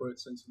other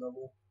quotes into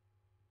level?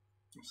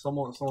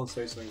 Someone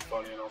say something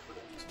funny and I'll put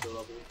it into the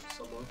level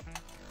somewhere.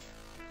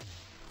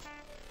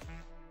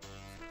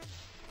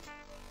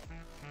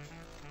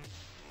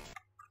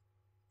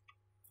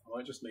 I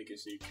might just make it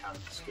so you can't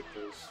skip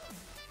those.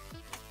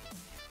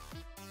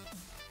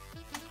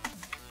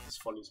 It's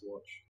funny to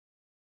watch.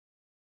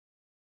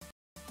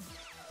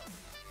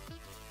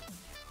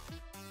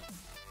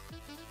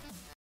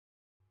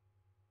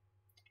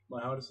 My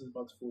hardest is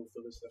about to fall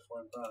for this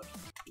F1 bad.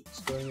 It's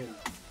going in.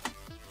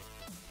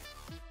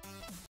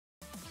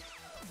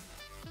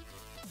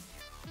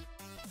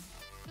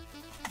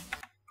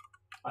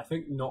 I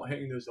think not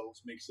hitting those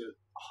ults makes it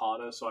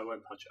harder, so I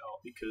won't punch it out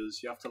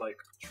because you have to like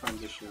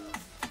transition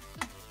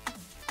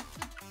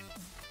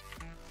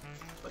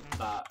like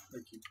that,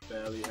 like you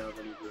barely have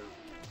any room.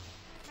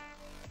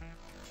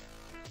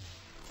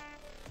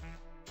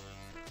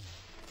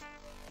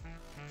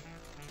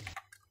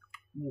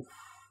 Oof,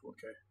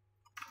 okay.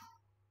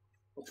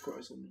 What's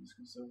quite some means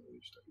because I've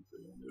reached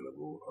everything on the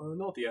level.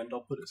 Not at the end,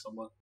 I'll put it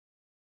somewhere.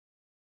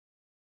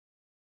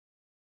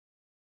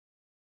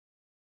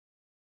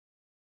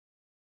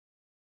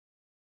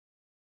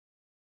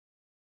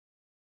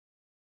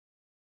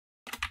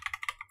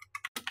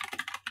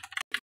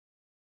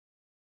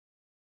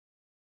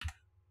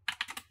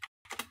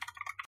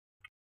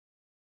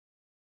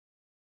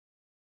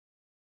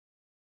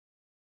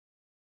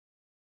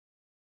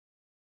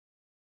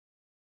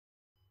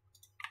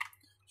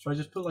 Should I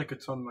just put like a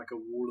ton, like a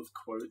wall of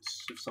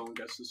quotes if someone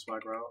gets the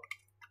swagger out?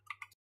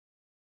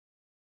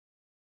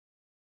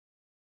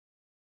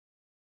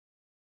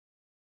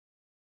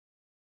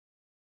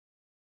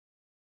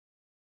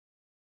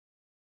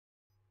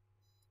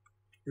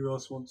 Who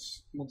else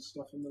wants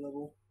stuff in the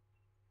level?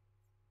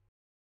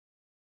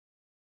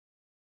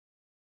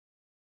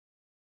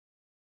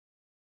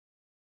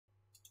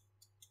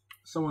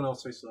 Someone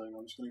else say something.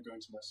 I'm just gonna go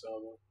into my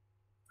server.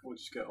 We'll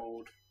just get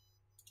old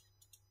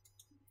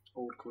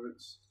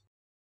quotes.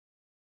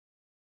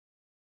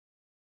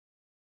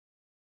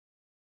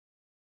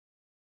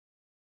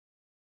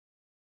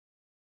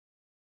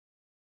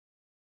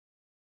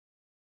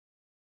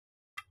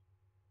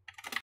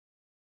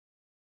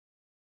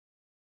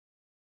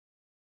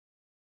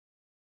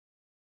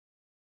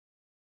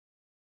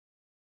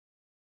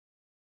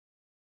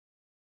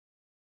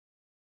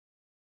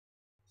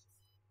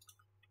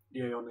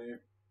 Yeah, on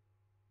it.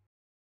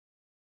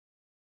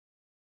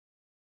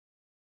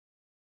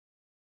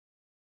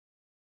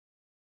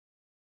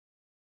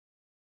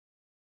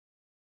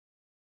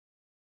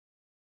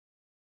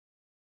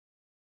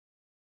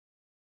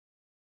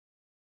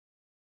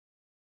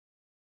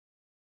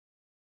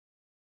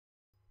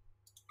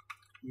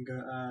 I'm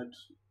gonna add.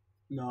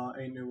 Nah,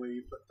 ain't no way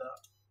you put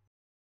that.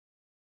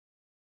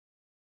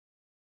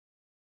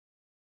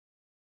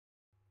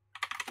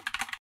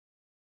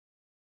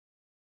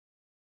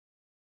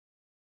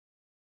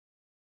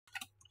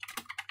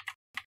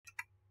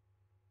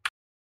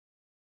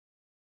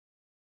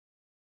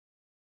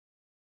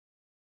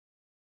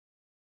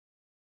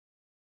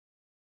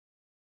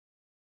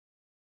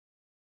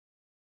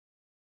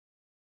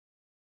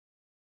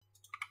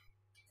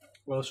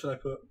 What else should I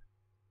put?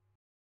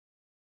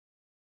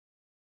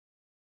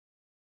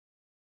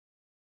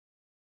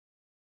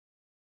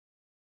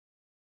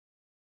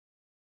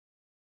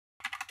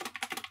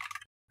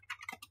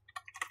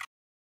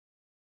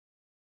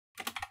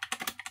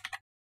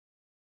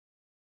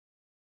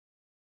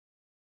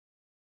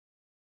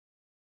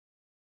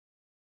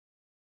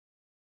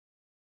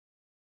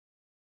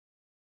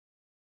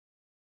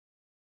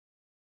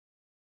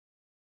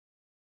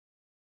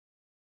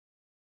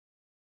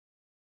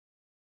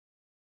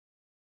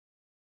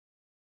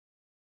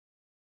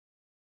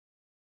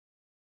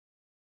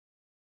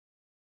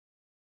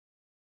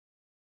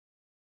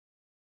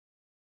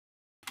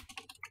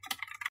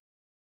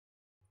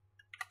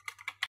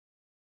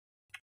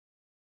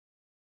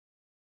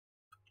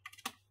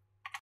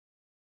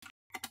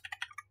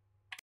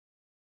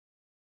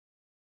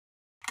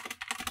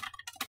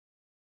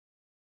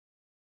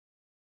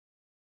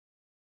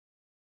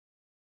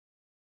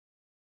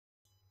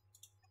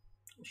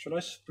 Should I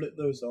split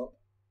those up?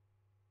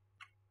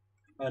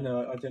 I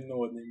know, I didn't know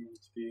what they needed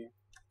to be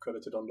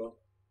credited under.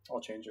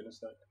 I'll change it in a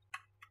sec.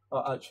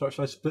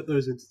 Should I split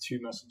those into two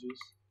messages?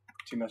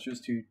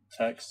 Two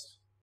texts.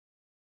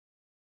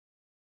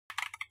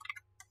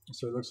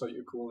 So it looks like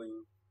you're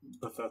calling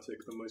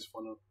Bathetic the most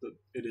fun of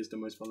it is the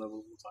most fun level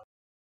of all time.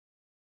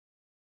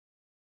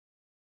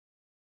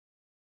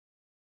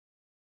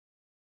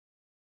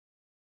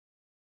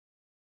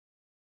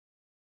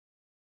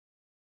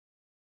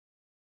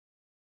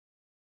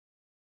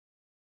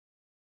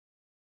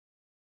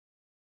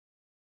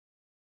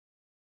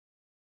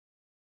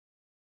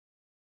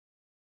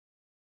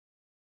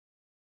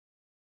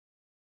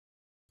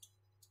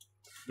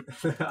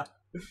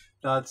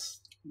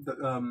 That's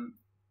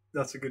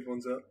a good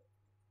one, Zep.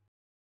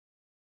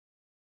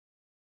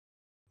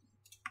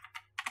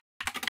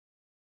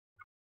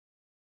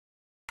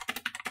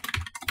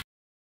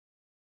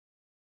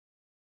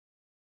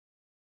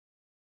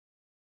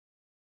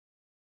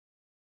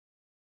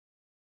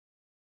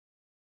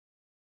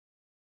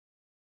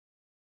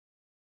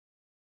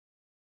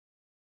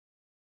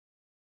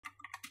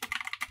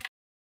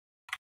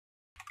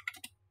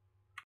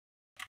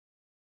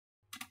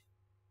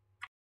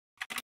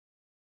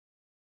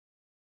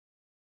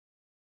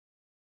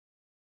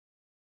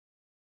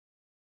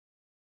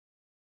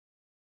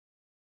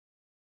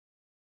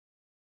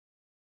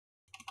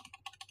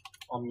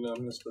 I'm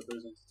gonna split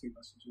those into 2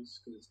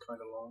 messages because it's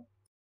kind of long.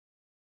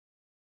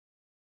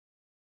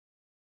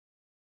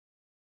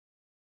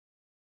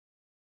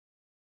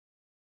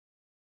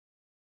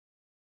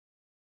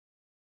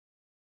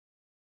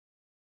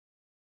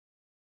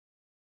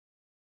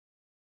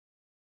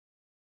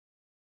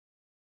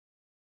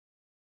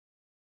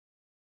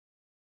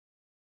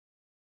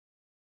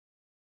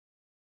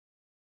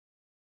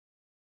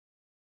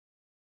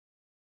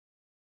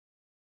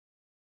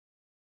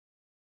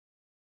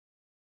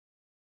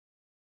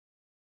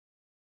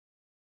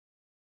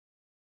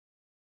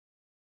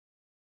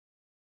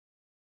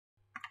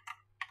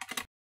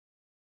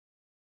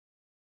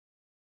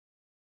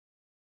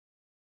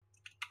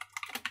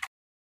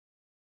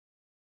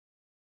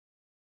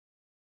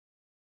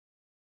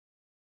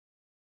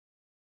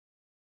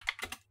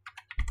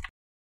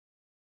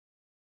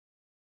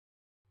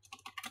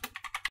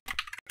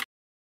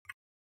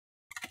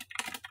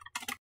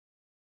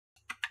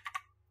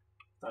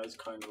 That is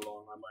kind of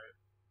long.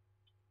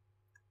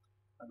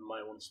 I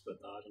might want to split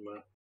that. I don't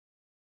know.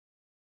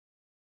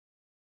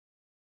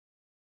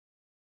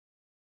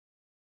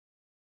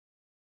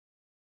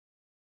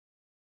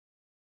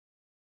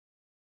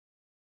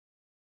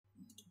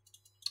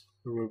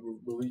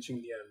 We're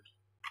reaching the end.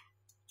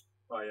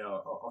 Oh yeah,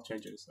 I'll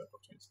change it instead.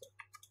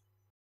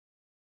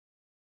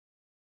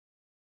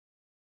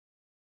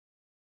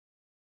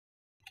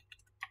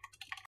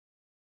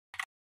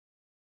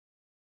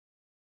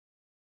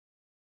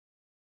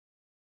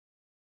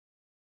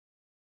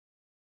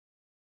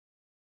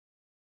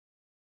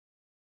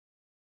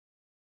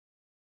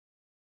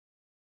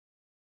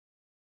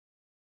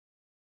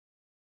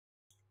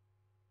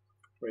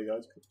 Wait,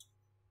 guys.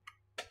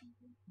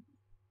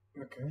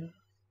 Okay.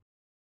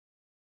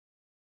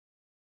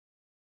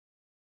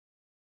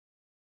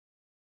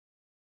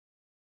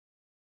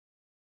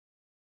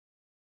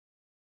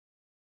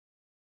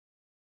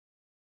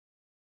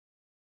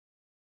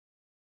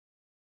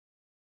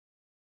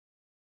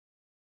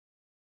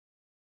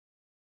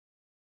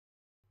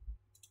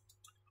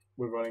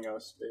 We're running out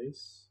of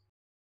space.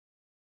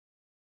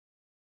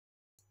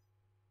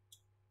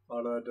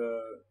 I'll add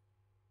that.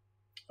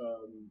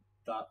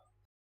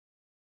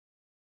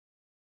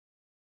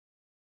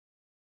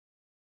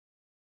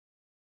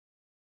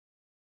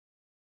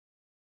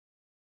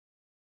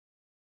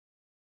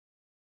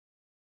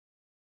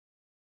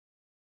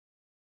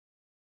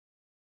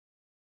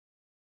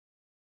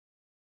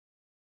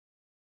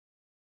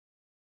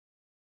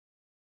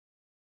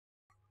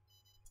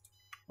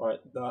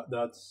 Alright,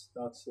 that's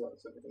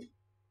everything.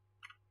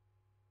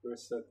 We're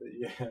set that,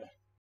 yeah.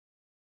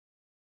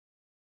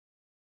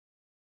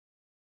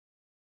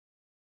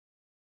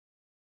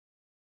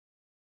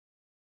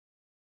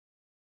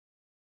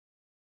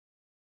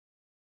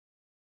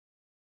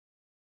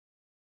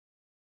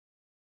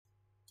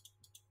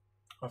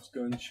 I have to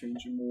go and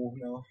change them all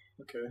now.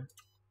 Okay.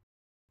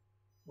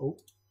 Oh,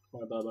 my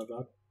bad.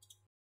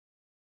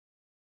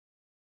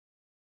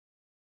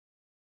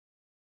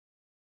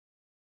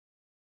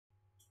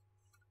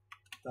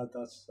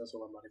 That's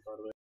all I'm running, by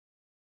the way.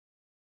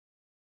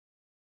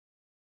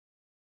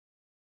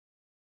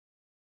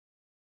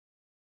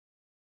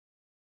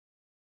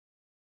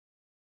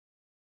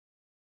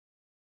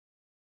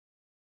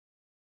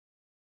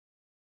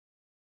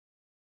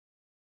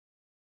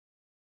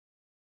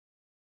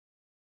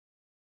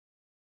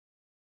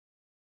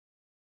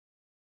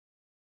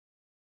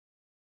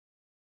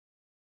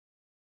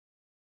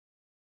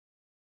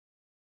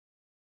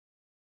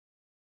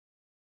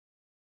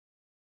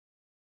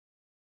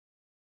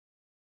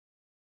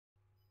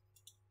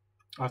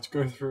 I have to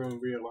go through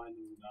and realign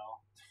them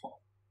now.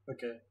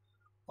 Okay,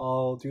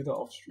 I'll do that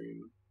off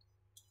stream.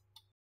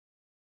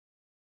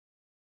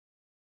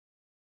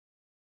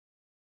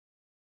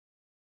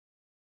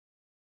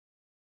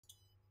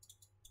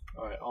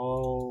 Alright,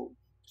 I'll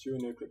do a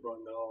no clip right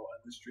now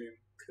at the stream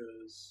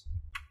because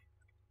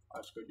I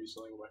have to go do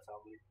something with my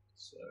family.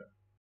 So.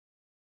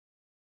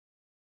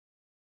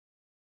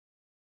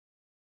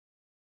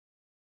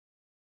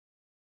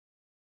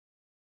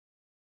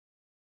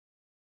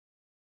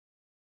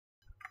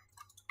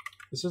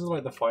 This isn't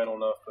like the final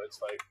nerf, but it's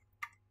like,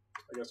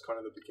 I guess, kind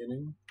of the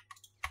beginning.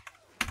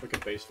 Like a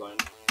baseline.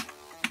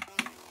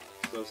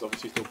 So there's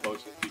obviously still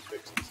bugs and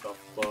defixes and stuff,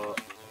 but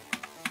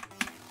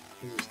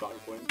this is a starting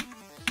point.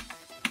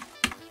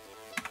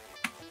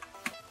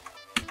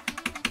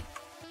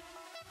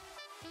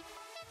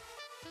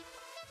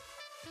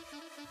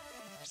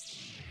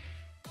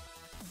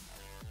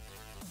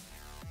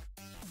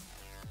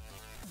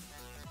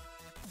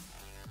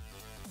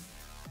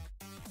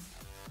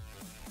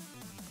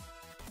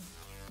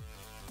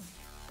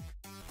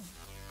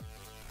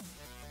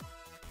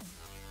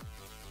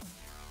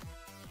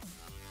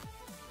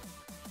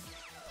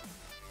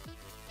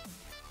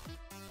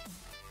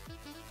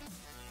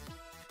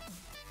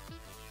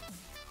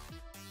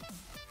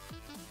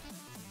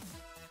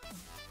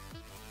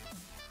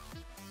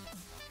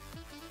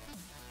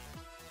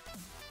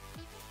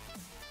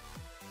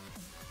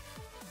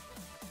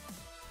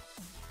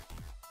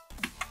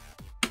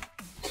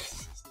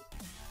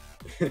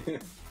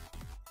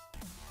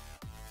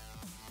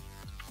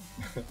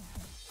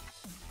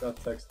 That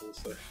text was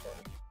so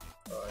funny.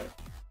 Alright.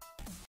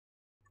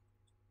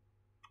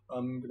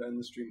 I'm gonna end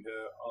the stream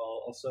here.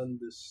 I'll send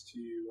this to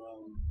you,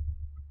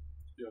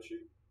 Yoshi.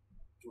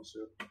 We'll see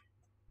it.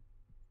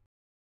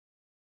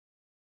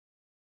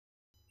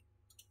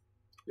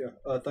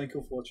 Yeah, thank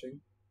you for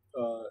watching.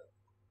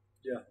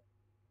 Yeah.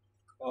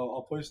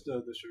 I'll post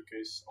the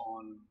showcase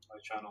on my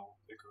channel,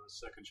 because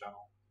second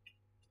channel.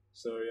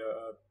 So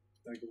yeah,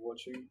 thank you for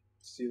watching.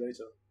 See you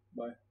later.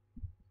 Bye.